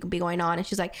possibly be going on. And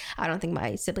she's like, I don't think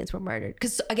my siblings were murdered,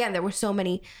 because again, there were so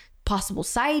many possible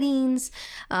sightings,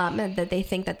 and that they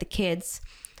think that the kids,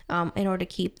 in order to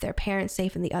keep their parents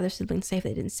safe and the other siblings safe,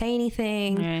 they didn't say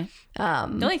anything. The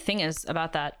only thing is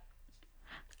about that,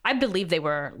 I believe they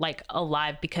were like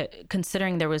alive, because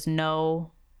considering there was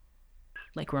no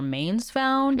like remains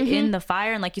found in the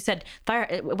fire, and like you said, fire,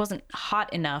 it wasn't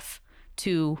hot enough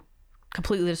to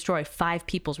completely destroy 5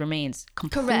 people's remains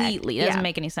completely. It doesn't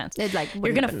make any sense. Like,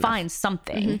 you're gonna find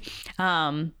something,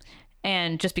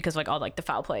 and just because like all like the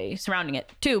foul play surrounding it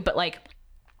too. But like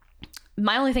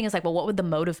my only thing is like, well, what would the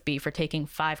motive be for taking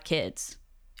 5 kids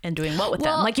and doing what with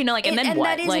them? Like, you know, like, and then what?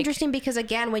 That is like, interesting, because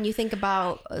again, when you think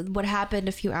about what happened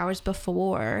a few hours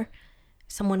before,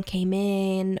 someone came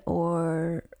in,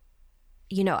 or,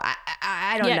 you know,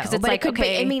 I don't know. Because it's but like, it could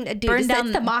okay, be, I mean, dude, burn down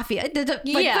it's the mafia. Like,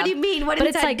 what do you mean? What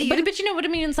does that do? But you know what I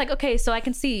mean? It's like, okay, so I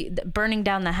can see burning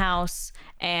down the house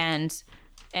and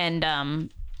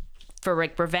for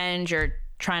like revenge, or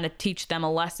trying to teach them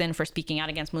a lesson for speaking out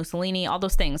against Mussolini, all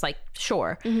those things, like,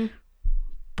 sure.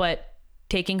 but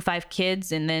taking 5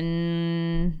 kids and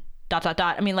then ...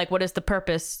 I mean, like, what is the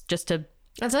purpose? Just to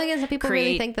That's what I guess people create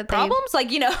really think that problems?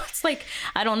 Like, you know, it's like,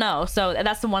 I don't know. So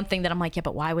that's the one thing that I'm like, yeah,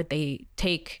 but why would they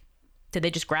did they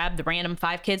just grab the random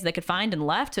 5 kids they could find and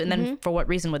left? And then for what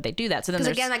reason would they do that? So then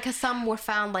because again, like, cause some were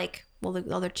found like, well,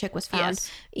 the other chick was found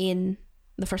in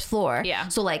the first floor. Yeah.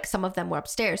 So like some of them were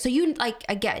upstairs. So you like,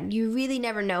 again, you really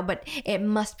never know, but it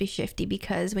must be shifty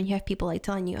because when you have people like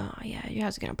telling you, oh yeah, your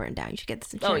house is gonna burn down, you should get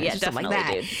this insurance. Oh yeah, or something definitely,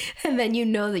 like that. dude. And then you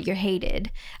know that you're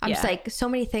hated. I'm just like, so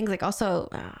many things. Like also,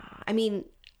 I mean,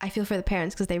 I feel for the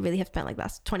parents because they really have spent like the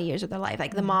last 20 years of their life.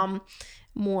 Like the mom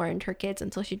mourned her kids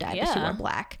until she died, but she wore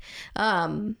black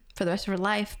for the rest of her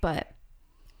life. But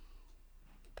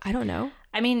I don't know.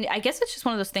 I mean, I guess it's just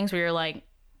one of those things where you're like,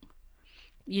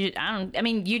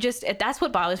 that's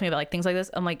what bothers me about like things like this.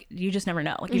 I'm like, you just never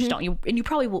know. Like you just don't. You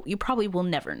probably will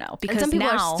never know because and some people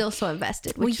now, are still so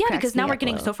invested. Well, Which yeah, because now we're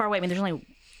getting so so far away. I mean, there's only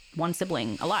one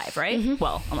sibling alive, right?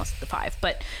 Well, almost the 5,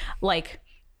 but like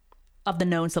of the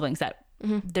known siblings that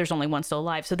there's only one still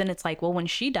alive. So then it's like, well, when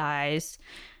she dies,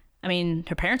 I mean,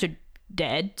 her parents are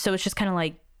dead. So it's just kind of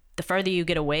like the further you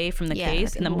get away from the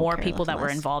case and the more people that were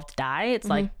involved die, it's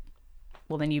like,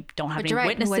 well, then you don't have any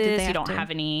witnesses. You don't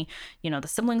have any, you know, the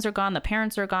siblings are gone. The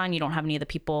parents are gone. You don't have any of the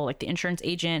people like the insurance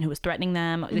agent who was threatening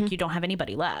them. Like you don't have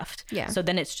anybody left. Yeah. So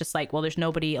then it's just like, well, there's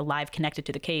nobody alive connected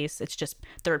to the case. It's just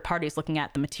third parties looking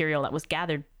at the material that was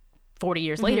gathered 40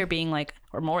 years later being like,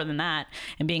 or more than that,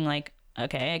 and being like,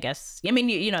 okay, I guess. I mean,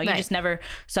 you know, you just never.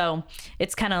 So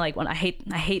it's kind of like when I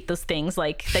hate those things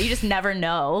like that. You just never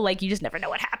know. Like you just never know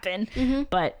what happened.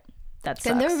 But that's.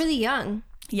 And they were really young.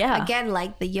 Yeah. Again,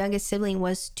 like the youngest sibling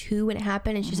was 2 when it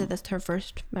happened, and she said that's her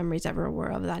first memories ever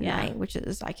were of that night, which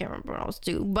is I can't remember when I was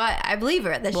 2, but I believe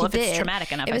her that she did. If it's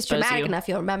traumatic enough, if it's traumatic enough,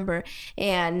 you'll remember.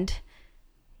 And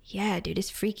yeah, dude, it's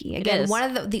freaky. Again,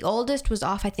 one of the oldest was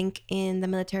off, I think, in the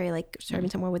military, like serving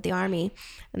somewhere with the army,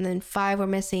 and then 5 were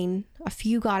missing. A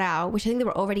few got out, which I think they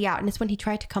were already out, and it's when he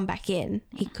tried to come back in,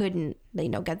 he couldn't, you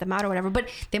know, get them out or whatever. But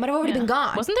they might have already been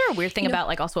gone. Wasn't there a weird thing about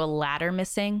like also a ladder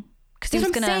missing? Because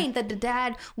I'm saying that the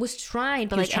dad was trying,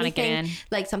 but like anything,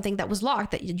 like something that was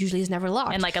locked that usually is never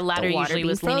locked, and like a ladder usually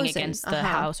was leaning against the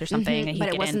house or something, and he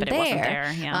could get in, but it wasn't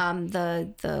there. Yeah.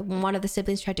 The one of the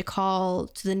siblings tried to call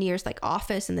to the nearest like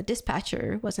office, and the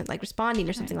dispatcher wasn't like responding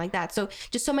or something like that. So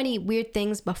just so many weird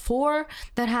things before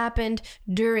that happened,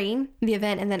 during the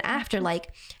event, and then after.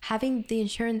 Like having the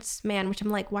insurance man, which I'm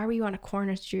like, why were you on a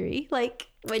coroner's jury? Like.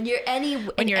 When you're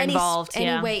involved,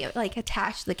 any way like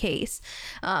attached to the case,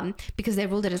 because they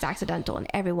ruled it as accidental, and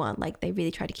everyone like they really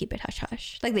try to keep it hush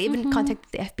hush. Like they even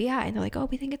contacted the FBI, and they're like, "Oh,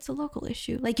 we think it's a local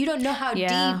issue." Like you don't know how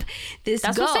deep this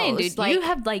goes. That's what I'm saying, dude. Like, you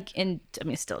have like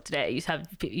still today,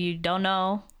 you don't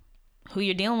know who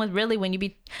you're dealing with really when you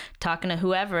be talking to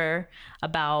whoever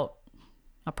about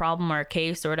a problem or a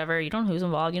case or whatever. You don't know who's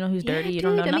involved. You know who's dirty. You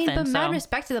don't know nothing. But mad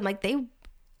respect to them. Like they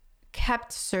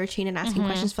kept searching and asking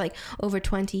questions for like over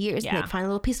 20 years and they'd find a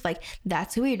little piece of like,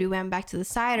 that's weird, we went back to the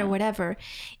side or whatever.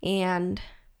 And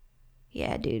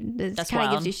yeah, dude, this kind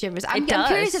of gives you shivers. I'm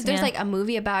curious if there's like a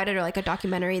movie about it or like a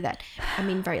documentary that, I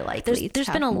mean, very likely there's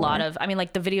been a lot of, I mean,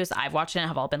 like the videos I've watched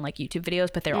have all been like YouTube videos,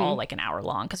 but they're all like an hour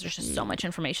long because there's just so much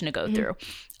information to go through.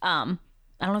 I don't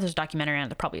know if there's a documentary on it.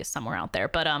 There probably is somewhere out there,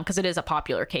 but because it is a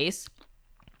popular case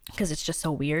because it's just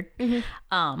so weird.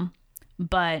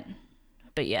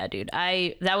 But yeah, dude,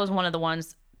 that was one of the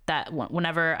ones that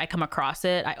whenever I come across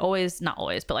it, I always, not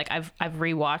always, but like I've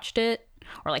rewatched it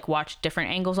or like watched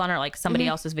different angles on it, or like somebody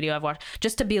else's video I've watched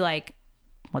just to be like,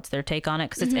 what's their take on it?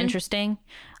 Because it's interesting.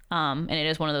 And it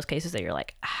is one of those cases that you're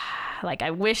like, like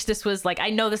I wish this was like, I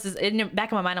know this is in the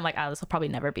back of my mind. I'm like, this will probably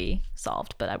never be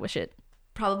solved, but I wish it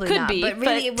probably could not be. But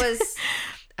really, it was.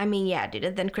 I mean, yeah, dude.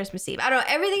 And then Christmas Eve, I don't know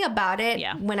everything about it.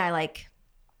 Yeah. When I like.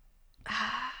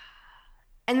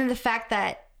 And then the fact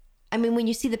that, I mean, when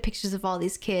you see the pictures of all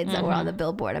these kids that were on the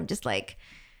billboard, I'm just like,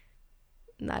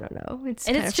 I don't know. It's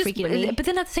kind of freaky to me. But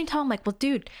then at the same time, I'm like, well,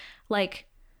 dude, like,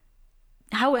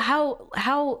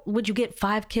 how would you get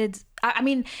 5 kids? I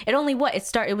mean, it only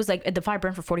it was like the fire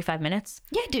burned for 45 minutes.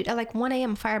 Yeah, dude. At like 1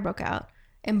 a.m. fire broke out,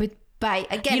 and by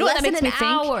again, you know less what that than makes an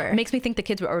me hour. Think? It makes me think the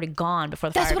kids were already gone before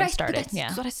the fire even started.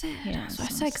 That's what I said. Yeah, that's what I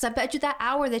said. Because I bet you that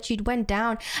hour that she went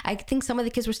down, I think some of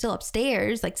the kids were still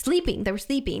upstairs, like sleeping. They were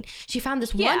sleeping. She found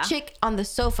this one chick on the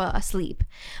sofa asleep,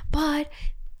 but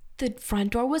the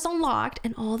front door was unlocked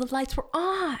and all the lights were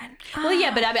on. Well,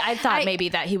 yeah, but I thought maybe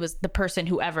that he was the person,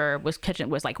 whoever was kitchen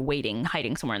was like waiting,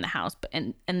 hiding somewhere in the house, but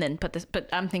and then put this. But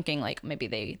I'm thinking like maybe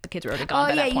the kids were already gone.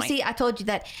 By that point. You see, I told you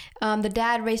that the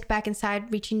dad raced back inside,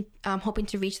 hoping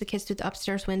to reach the kids through the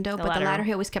upstairs window, but the ladder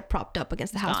he always kept propped up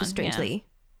against the house was strangely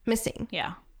missing.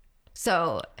 Yeah.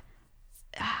 So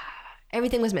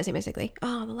everything was missing, basically.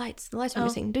 Oh, the lights were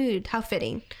missing. Dude, how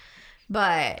fitting.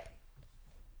 But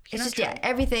it's just,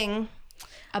 everything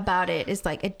about it is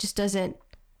like, it just doesn't,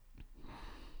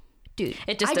 dude.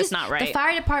 It just is not right. The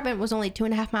fire department was only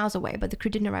 2.5 miles away, but the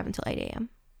crew didn't arrive until 8 a.m.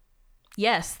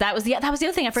 Yes, that was the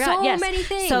other thing I forgot. So yes. many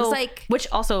things. So, like, which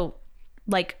also,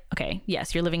 like, okay,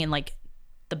 yes, you're living in like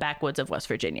the backwoods of West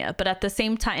Virginia, but at the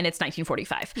same time, and it's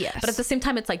 1945. Yes. But at the same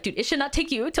time, it's like, dude, it should not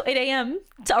take you till 8 a.m.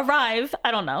 to arrive.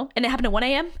 I don't know. And it happened at 1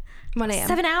 a.m. 1 a.m.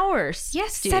 7 hours.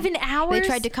 Yes, dude. 7 hours. They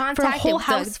tried to contact for a whole it.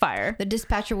 house fire. The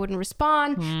dispatcher wouldn't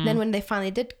respond. Then when they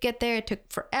finally did get there, it took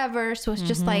forever. So it's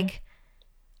just like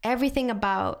everything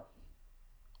about.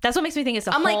 That's what makes me think it's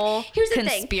a whole here's the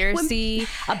conspiracy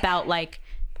about like.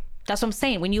 That's what I'm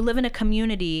saying. When you live in a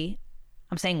community,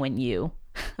 I'm saying when you.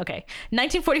 Okay,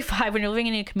 1945, when you're living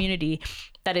in a community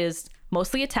that is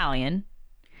mostly Italian,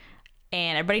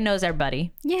 and everybody knows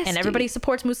everybody, yes, and everybody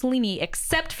supports Mussolini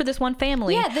except for this one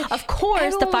family. Yeah, of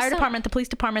course, the fire department, the police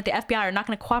department, the FBI are not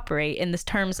going to cooperate in this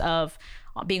terms of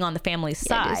being on the family's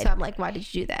side. Dude, so I'm like, why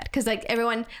did you do that? Because like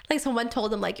everyone, like someone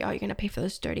told them like, oh, you're gonna pay for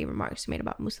those dirty remarks you made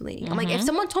about Mussolini. I'm like, if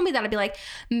someone told me that, I'd be like,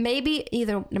 maybe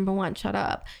either number one, shut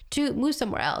up, two, move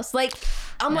somewhere else. Like,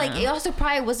 I'm like, it also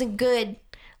probably wasn't good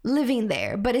living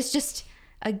there, but it's just,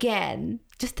 again,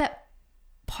 just that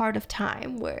part of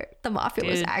time where the mafia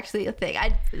was actually a thing.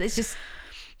 It's just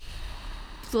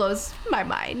blows my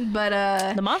mind.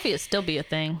 But the mafia still be a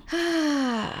thing,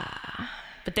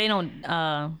 but they don't.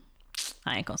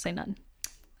 I ain't gonna say nothing.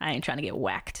 I ain't trying to get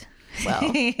whacked.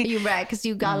 Well, you're right, because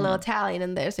you got a little Italian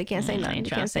in there, so you can't say nothing. I ain't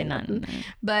trying to say nothing.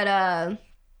 But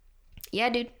yeah,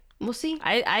 dude. We'll see.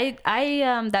 I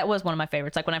that was one of my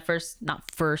favorites. Like when I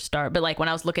not first started, but like when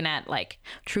I was looking at like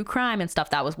true crime and stuff,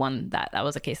 that was one that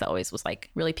was a case that always was like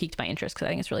really piqued my interest because I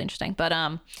think it's really interesting. But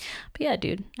yeah,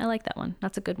 dude, I like that one.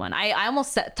 That's a good one. I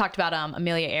almost talked about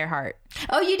Amelia Earhart.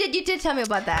 Oh, you did tell me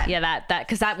about that. Yeah, that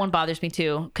because that one bothers me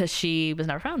too because she was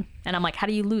never found, and I'm like, how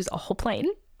do you lose a whole plane?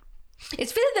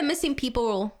 It's really the missing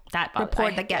people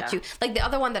report that gets you. Like the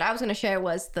other one that I was going to share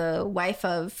was the wife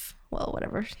of, well,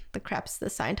 whatever the crap's the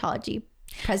Scientology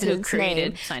president's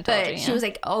name. Scientology, but she was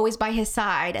like always by his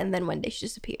side, and then one day she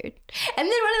disappeared. And then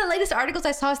one of the latest articles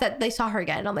I saw is that they saw her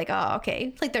again. And I'm like, oh,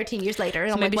 okay. It's like 13 years later. And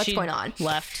so I'm like, what's going on?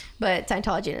 Left. But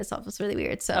Scientology in itself was really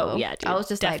weird. So yeah, dude, I was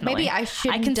just definitely. like, maybe I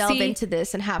shouldn't delve into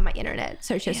this and have my internet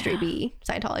search history be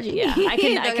Scientology. Yeah, I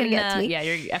can yeah,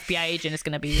 your FBI agent is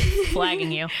going to be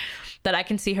flagging you. That I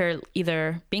can see her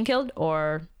either being killed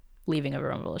or leaving a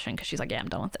revolution because she's like, yeah, I'm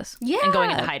done with this. Yeah. And going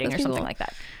into hiding or something like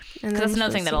that. Because that's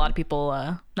another thing that a lot of people,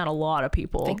 not a lot of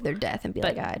people, fake their death and be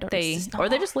like, I don't know. Or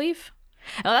they just leave.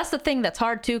 Well, that's the thing that's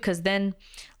hard too, because then,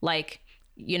 like,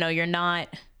 you know, you're not,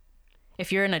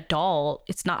 if you're an adult,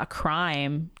 it's not a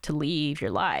crime to leave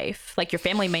your life. Like, your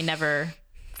family may never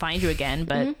find you again,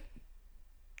 but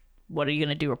what are you going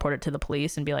to do? Report it to the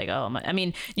police and be like, oh, I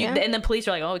mean, and the police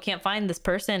are like, oh, we can't find this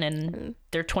person and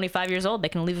they're 25 years old. They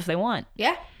can leave if they want.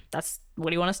 Yeah. That's what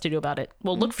do you want us to do about it?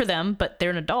 We'll look for them, but they're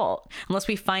an adult. Unless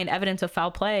we find evidence of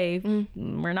foul play,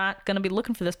 we're not going to be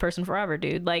looking for this person forever,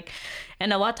 dude. Like,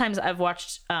 and a lot of times I've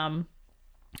watched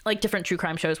like different true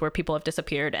crime shows where people have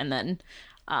disappeared and then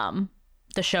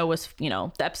the show was, you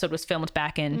know, the episode was filmed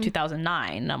back in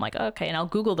 2009. And I'm like, okay. And I'll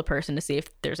Google the person to see if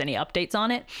there's any updates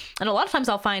on it. And a lot of times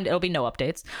I'll find it'll be no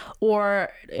updates, or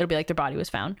it'll be like their body was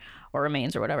found or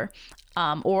remains or whatever.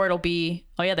 Or it'll be,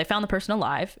 oh yeah, they found the person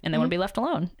alive and they want to be left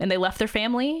alone. And they left their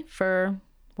family for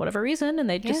whatever reason and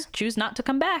they just choose not to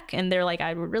come back. And they're like,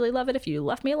 I would really love it if you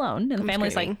left me alone. And the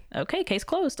family's like, okay, case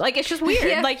closed. Like, it's just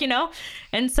weird. Like, you know,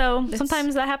 and so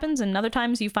sometimes that happens and other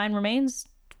times you find remains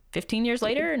 15 years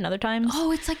later, and other times.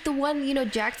 Oh, it's like the one, you know,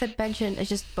 Jax had mentioned. It's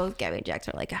just both Gabby and Jax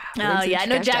are like, oh yeah, I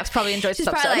know Jax probably enjoys this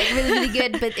episode. She's probably like really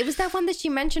good, but it was that one that she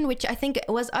mentioned, which I think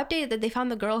was updated, that they found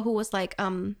the girl who was like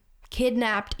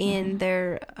kidnapped in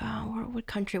their what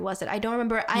country was it? I don't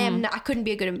remember. I couldn't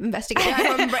be a good investigator. I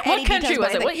don't remember any country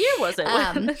details was it? What year was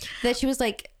it? That she was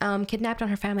like kidnapped on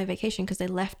her family vacation because they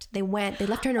left her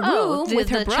in a room with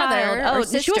her brother or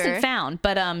sister. She wasn't found,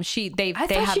 but I thought she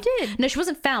did. No, she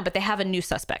wasn't found, but they have a new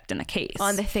suspect in the case. Oh,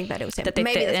 and they think that it was him.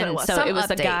 Maybe that's what it was. So it was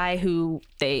the guy who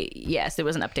it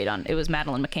was an update on. It was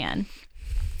Madeleine McCann.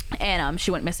 And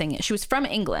she went missing. She was from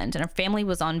England and her family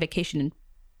was on vacation in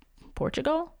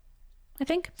Portugal, I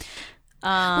think. Which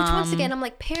once again, I'm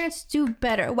like, parents do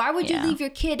better. Why would you leave your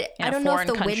kid? I don't know if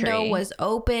the window was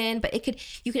open, but you could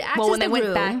access the room. Well, when they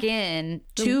went back in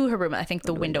to her room, I think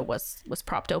the window was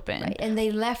propped open. Right, and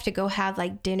they left to go have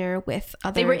like dinner with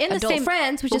other they were in adult the same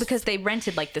friends, which is because they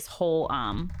rented like this whole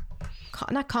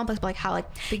not complex, but like how like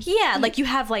big, Yeah, like you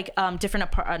have like different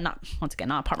not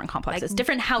apartment complexes, Like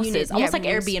different houses, units, almost like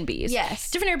rooms. Airbnbs.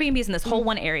 Yes. Different Airbnbs in this whole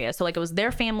one area. So like it was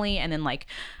their family and then like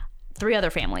 3 other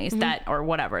families that or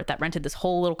whatever that rented this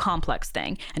whole little complex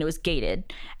thing, and it was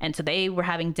gated. And so they were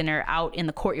having dinner out in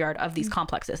the courtyard of these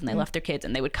complexes, and they left their kids,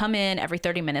 and they would come in every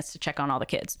 30 minutes to check on all the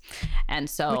kids. And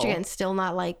so which again, still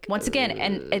not like once again,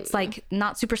 and it's like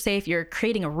not super safe. You're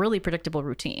creating a really predictable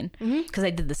routine because I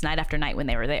did this night after night when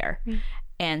they were there.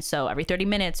 And so every 30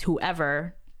 minutes,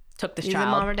 whoever took this Either child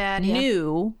mom or dad, yeah.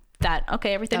 knew that,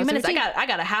 okay, every 30 was minutes, the I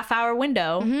got a half-hour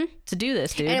window to do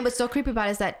this, dude. And what's so creepy about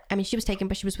it is that, I mean, she was taken,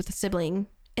 but she was with a sibling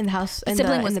in the house. The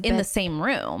sibling was in the same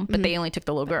room, but they only took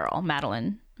the little girl,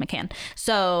 Madeline McCann.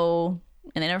 So,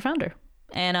 and they never found her.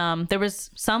 And there was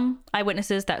some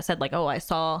eyewitnesses that said like, oh, I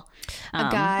saw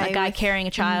a guy carrying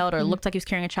a child, or looked like he was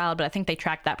carrying a child, but I think they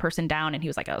tracked that person down, and he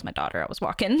was like, oh, it was my daughter. I was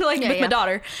walking with my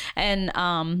daughter. And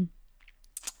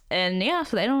yeah,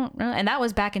 so they don't know. And that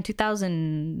was back in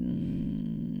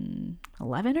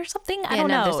 2011 or something. I don't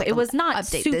know. Like it was not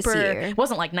super. It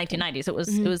wasn't like 1990s. It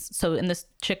was so. And this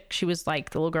chick, she was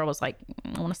like, the little girl was like,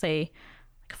 I want to say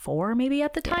like 4 maybe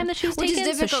at the time that she was taken. Which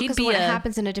is difficult because when it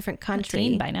happens in a different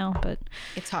country by now, but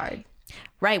it's hard.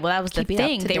 Right. Well, that was the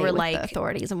thing. They were like the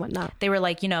authorities and whatnot. They were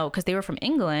like, because they were from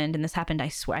England, and this happened. I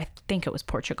swear, I think it was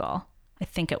Portugal. I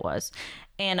think it was.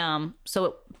 And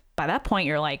so by that point,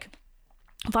 you're like.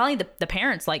 Finally, the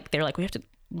parents, like, they're like, we have to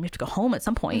go home at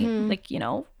some point, like,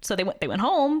 so they went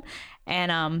home.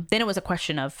 And then it was a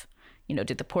question of,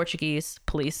 did the Portuguese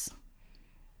police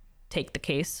take the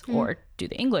case, or do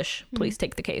the English police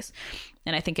take the case?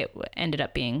 And I think it ended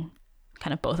up being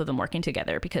kind of both of them working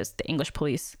together, because the English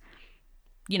police,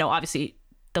 obviously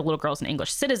the little girl's an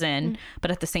English citizen, but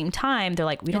at the same time, they're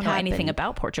like, we don't know anything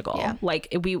about Portugal. Yeah. Like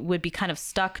we would be kind of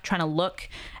stuck trying to look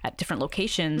at different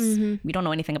locations. We don't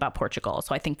know anything about Portugal.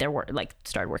 So I think they were like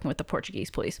started working with the Portuguese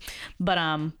police. But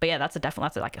yeah, that's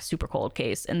like a super cold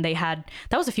case. And that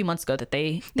was a few months ago that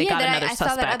they got another suspect. I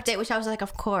saw that update, which I was like,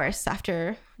 of course,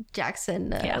 after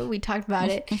Jackson, we talked about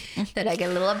it, that I get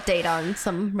a little update on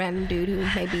some random dude who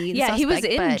may be the suspect, he was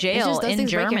in jail in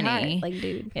Germany. Like,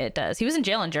 dude. It does. He was in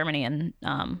jail in Germany and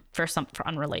for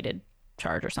unrelated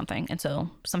charge or something. And so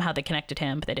somehow they connected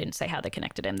him, but they didn't say how they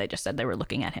connected him. They just said they were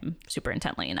looking at him super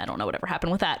intently, and I don't know whatever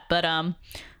happened with that. But I'll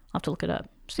have to look it up,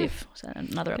 see if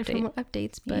another update. More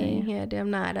updates, but dude, I'm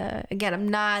not I'm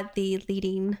not the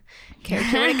leading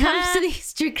character when it comes to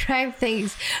these true crime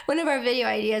things. One of our video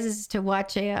ideas is to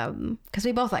watch because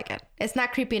we both like it. It's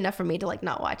not creepy enough for me to like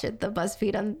not watch it. The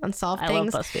BuzzFeed Unsolved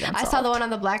things. I love BuzzFeed Unsolved. I saw the one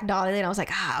on the Black Dolly, and I was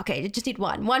like, okay, just need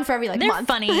one for every like They're month.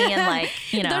 They're funny and like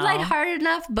they're lighthearted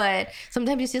enough, but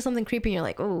sometimes you see something creepy and you're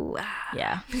like, oh.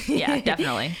 Yeah,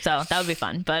 definitely. So that would be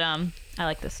fun, but I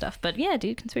like this stuff. But yeah,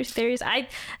 dude, conspiracy theories.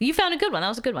 You found a good one. That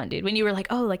was a good one, dude. When you were like,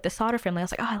 oh, like the Sauter family, I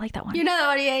was like, oh, I like that one. You know that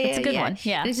one? Yeah, it's a good one.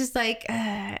 Yeah. And it's just like,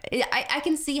 I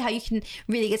can see how you can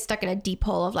really get stuck in a deep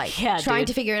hole of like trying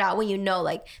to figure it out when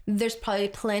like there's probably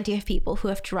plenty of people who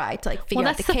have tried to like figure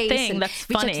out the case thing. and that's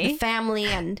reach funny. out to the family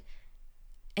and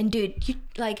dude, you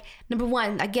like, number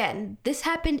one, again, this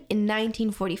happened in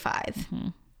 1945.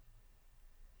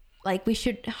 Like we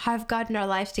should have gotten our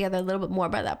lives together a little bit more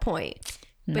by that point.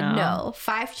 But no,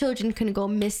 5 children can go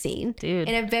missing, dude,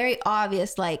 in a very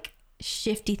obvious like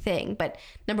shifty thing. But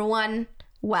number one,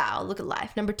 wow, look at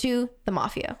life. Number 2, the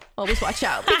mafia. Always watch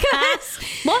out. Because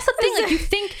well, that's the thing. Like you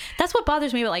think that's what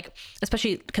bothers me about like,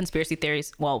 especially conspiracy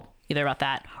theories. Well, either about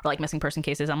that or like missing person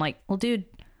cases. I'm like, well, dude,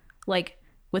 like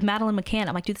with Madeline McCann,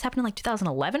 I'm like, dude, this happened in like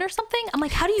 2011 or something. I'm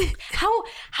like, how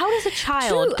does a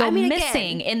child go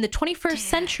missing in the 21st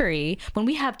century when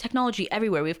we have technology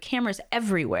everywhere? We have cameras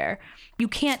everywhere. You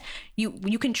can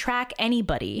track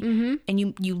anybody, and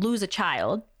you lose a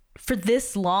child for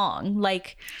this long.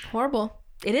 Like, horrible.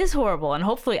 It is horrible, and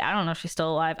hopefully, I don't know if she's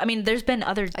still alive. I mean, there's been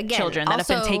other children that have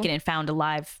been taken and found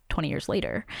alive 20 years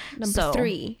later. Number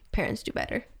 3, parents do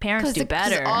better. Parents do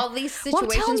better. All these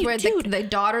situations where the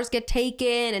daughters get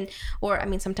taken, or I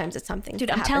mean, sometimes it's something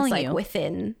that happens like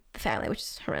within the family, which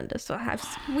is horrendous. So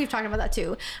we've talked about that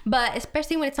too. But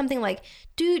especially when it's something like,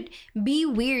 dude, be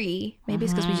weary. Maybe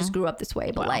it's because we just grew up this way,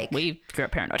 but like we grew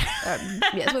up paranoid.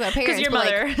 Yes, with our parents. Because your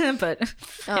mother, but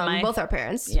both our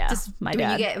parents. Yeah, just my when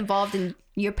dad. you get involved in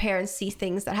your parents see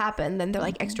things that happen, then they're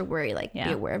like extra worried. Like, be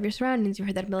aware of your surroundings. You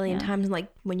heard that a million times. And like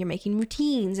when you're making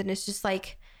routines, and it's just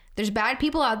like, there's bad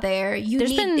people out there.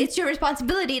 It's your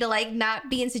responsibility to like not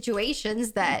be in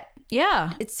situations that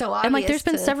it's so obvious. And like there's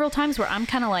been several times where I'm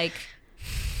kind of like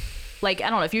I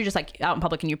don't know if you're just like out in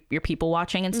public and you're people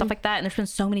watching and stuff like that, and there's been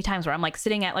so many times where I'm like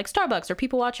sitting at like Starbucks or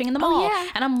people watching in the mall,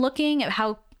 and I'm looking at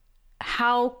how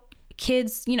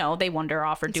kids, you know, they wander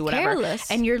off or do It's whatever. careless.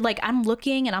 And you're like, I'm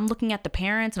looking at the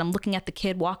parents and I'm looking at the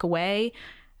kid walk away.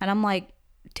 And I'm like,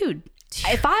 dude,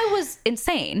 if I was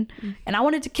insane and I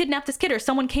wanted to kidnap this kid or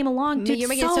someone came along, dude, You're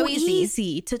making so it so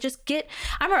easy. to just get.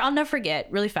 I remember, I'll never forget,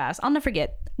 really fast. I'll never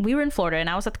forget. We were in Florida and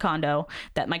I was at the condo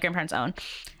that my grandparents own.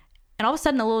 And all of a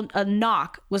sudden a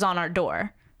knock was on our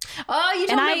door. Oh, you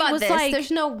told me about this.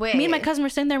 There's no way. Me and my cousin were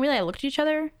sitting there and we like looked at each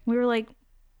other. We were like,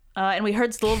 and we heard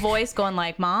this little voice going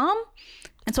like, Mom?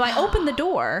 And so I opened the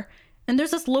door and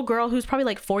there's this little girl who's probably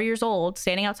like 4 years old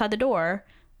standing outside the door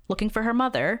looking for her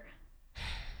mother.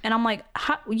 And I'm like,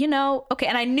 you know, okay.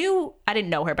 And I didn't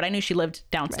know her, but I knew she lived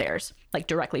downstairs, like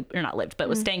directly, or not lived, but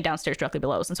was staying downstairs directly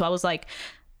below us. And so I was like,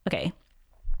 okay,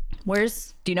 do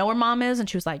you know where Mom is? And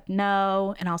she was like,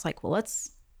 no. And I was like, well,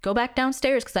 let's go back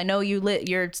downstairs because I know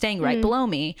you're staying right below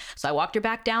me. So I walked her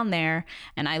back down there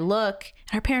and I look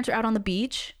and her parents are out on the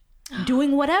beach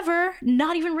doing whatever,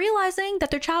 not even realizing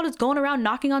that their child is going around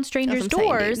knocking on strangers'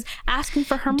 doors, asking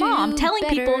for her mom, telling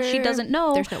people she doesn't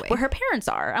know where her parents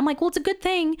are. I'm like, well, it's a good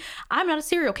thing I'm not a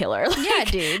serial killer. Like, yeah,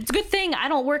 dude. It's a good thing I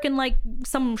don't work in like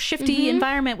some shifty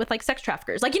environment with like sex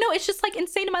traffickers. Like, you know, it's just like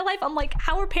insane in my life. I'm like,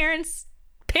 how are parents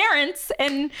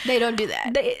and they don't do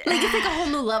that. It's like a whole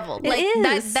new level. Like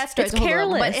is. That story's It's a whole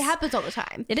careless. level, but it happens all the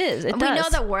time. It is. It and does. we know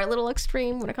that we're a little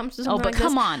extreme when it comes to something but like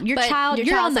come this. on, you're child's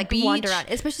on the like beach, wander around,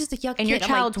 especially just a young and kid. your I'm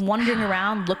child's like, wandering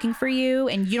around looking for you,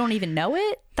 and you don't even know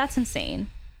it. That's insane.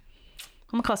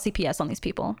 I'm gonna call CPS on these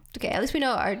people. Okay, at least we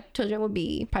know our children will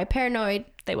be probably paranoid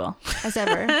They will, as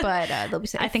ever, but they'll be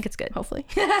safe. I think it's good. Hopefully.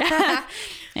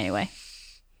 Anyway,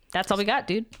 that's all we got,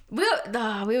 dude. We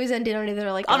always ended on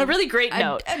either like On a really great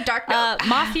note. A dark note.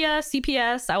 Mafia,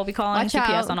 CPS. I will be calling Watch CPS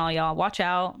out. on all y'all. Watch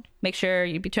out. Make sure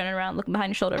you be turning around, looking behind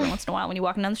your shoulder every once in a while when you're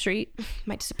walking down the street.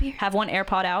 Might disappear. Have one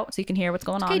AirPod out so you can hear what's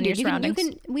going on in your surroundings.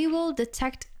 We will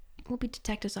detect. We'll be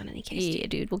detectives on any case. Yeah,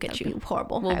 dude, we'll get That'd you. be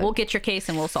horrible. We'll get your case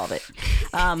and we'll solve it.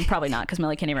 Probably not, because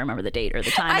Millie can't even remember the date or the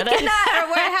time. I of it. cannot. Or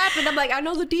what happened? I'm like, I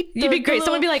know the details. You'd be great.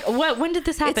 Someone would be like, "What? When did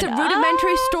this happen?" It's a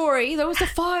rudimentary story. There was a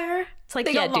fire. It's like,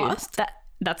 They yeah, got dude. lost.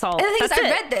 That's all. And the thing is, That's I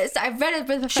it. read this. I read it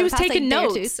for the She was past, taking like, day or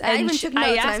notes. two. I even took notes.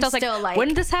 I asked, and I was still like, when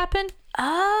did this happen?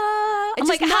 I'm it's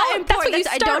like, just how not important? That's what you important.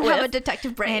 I start don't have a with.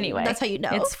 detective brain. Anyway, that's how you know.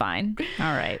 It's fine. All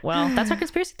right. Well, that's our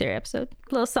conspiracy theory episode.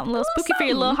 A little something, a little spooky for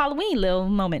your little Halloween little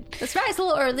moment. That's right. It's a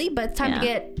little early, but it's time to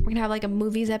Yeah. get. We're gonna have like a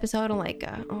movies episode on like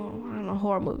I don't know,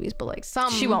 horror movies, but like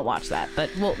some. She won't watch that, but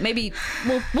we'll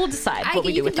decide what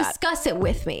we do you with can that. discuss it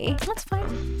with me, That's fine.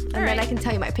 and then I can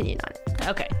tell you my opinion on it.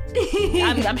 Okay.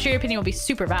 I'm sure your opinion will be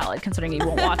super valid considering you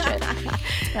won't watch it.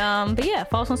 But yeah,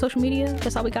 follow us on social media.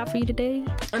 That's all we got for you today.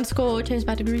 Underscore change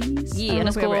by degrees. Yeah, I don't know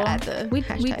if we underscore. ever add the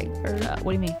hashtag. Or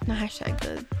What do you mean? not hashtag,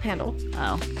 the handle.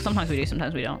 Oh, sometimes we do,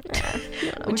 sometimes we don't.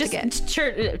 We Just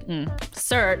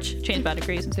search Change by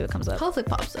Degrees and see what comes up. hopefully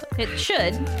pops up. It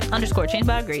should _ Change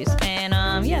by Degrees.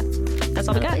 And yeah, that's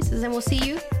all we got. Places, and we'll see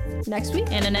you next week.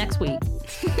 In the next week.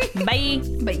 Bye.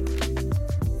 Bye.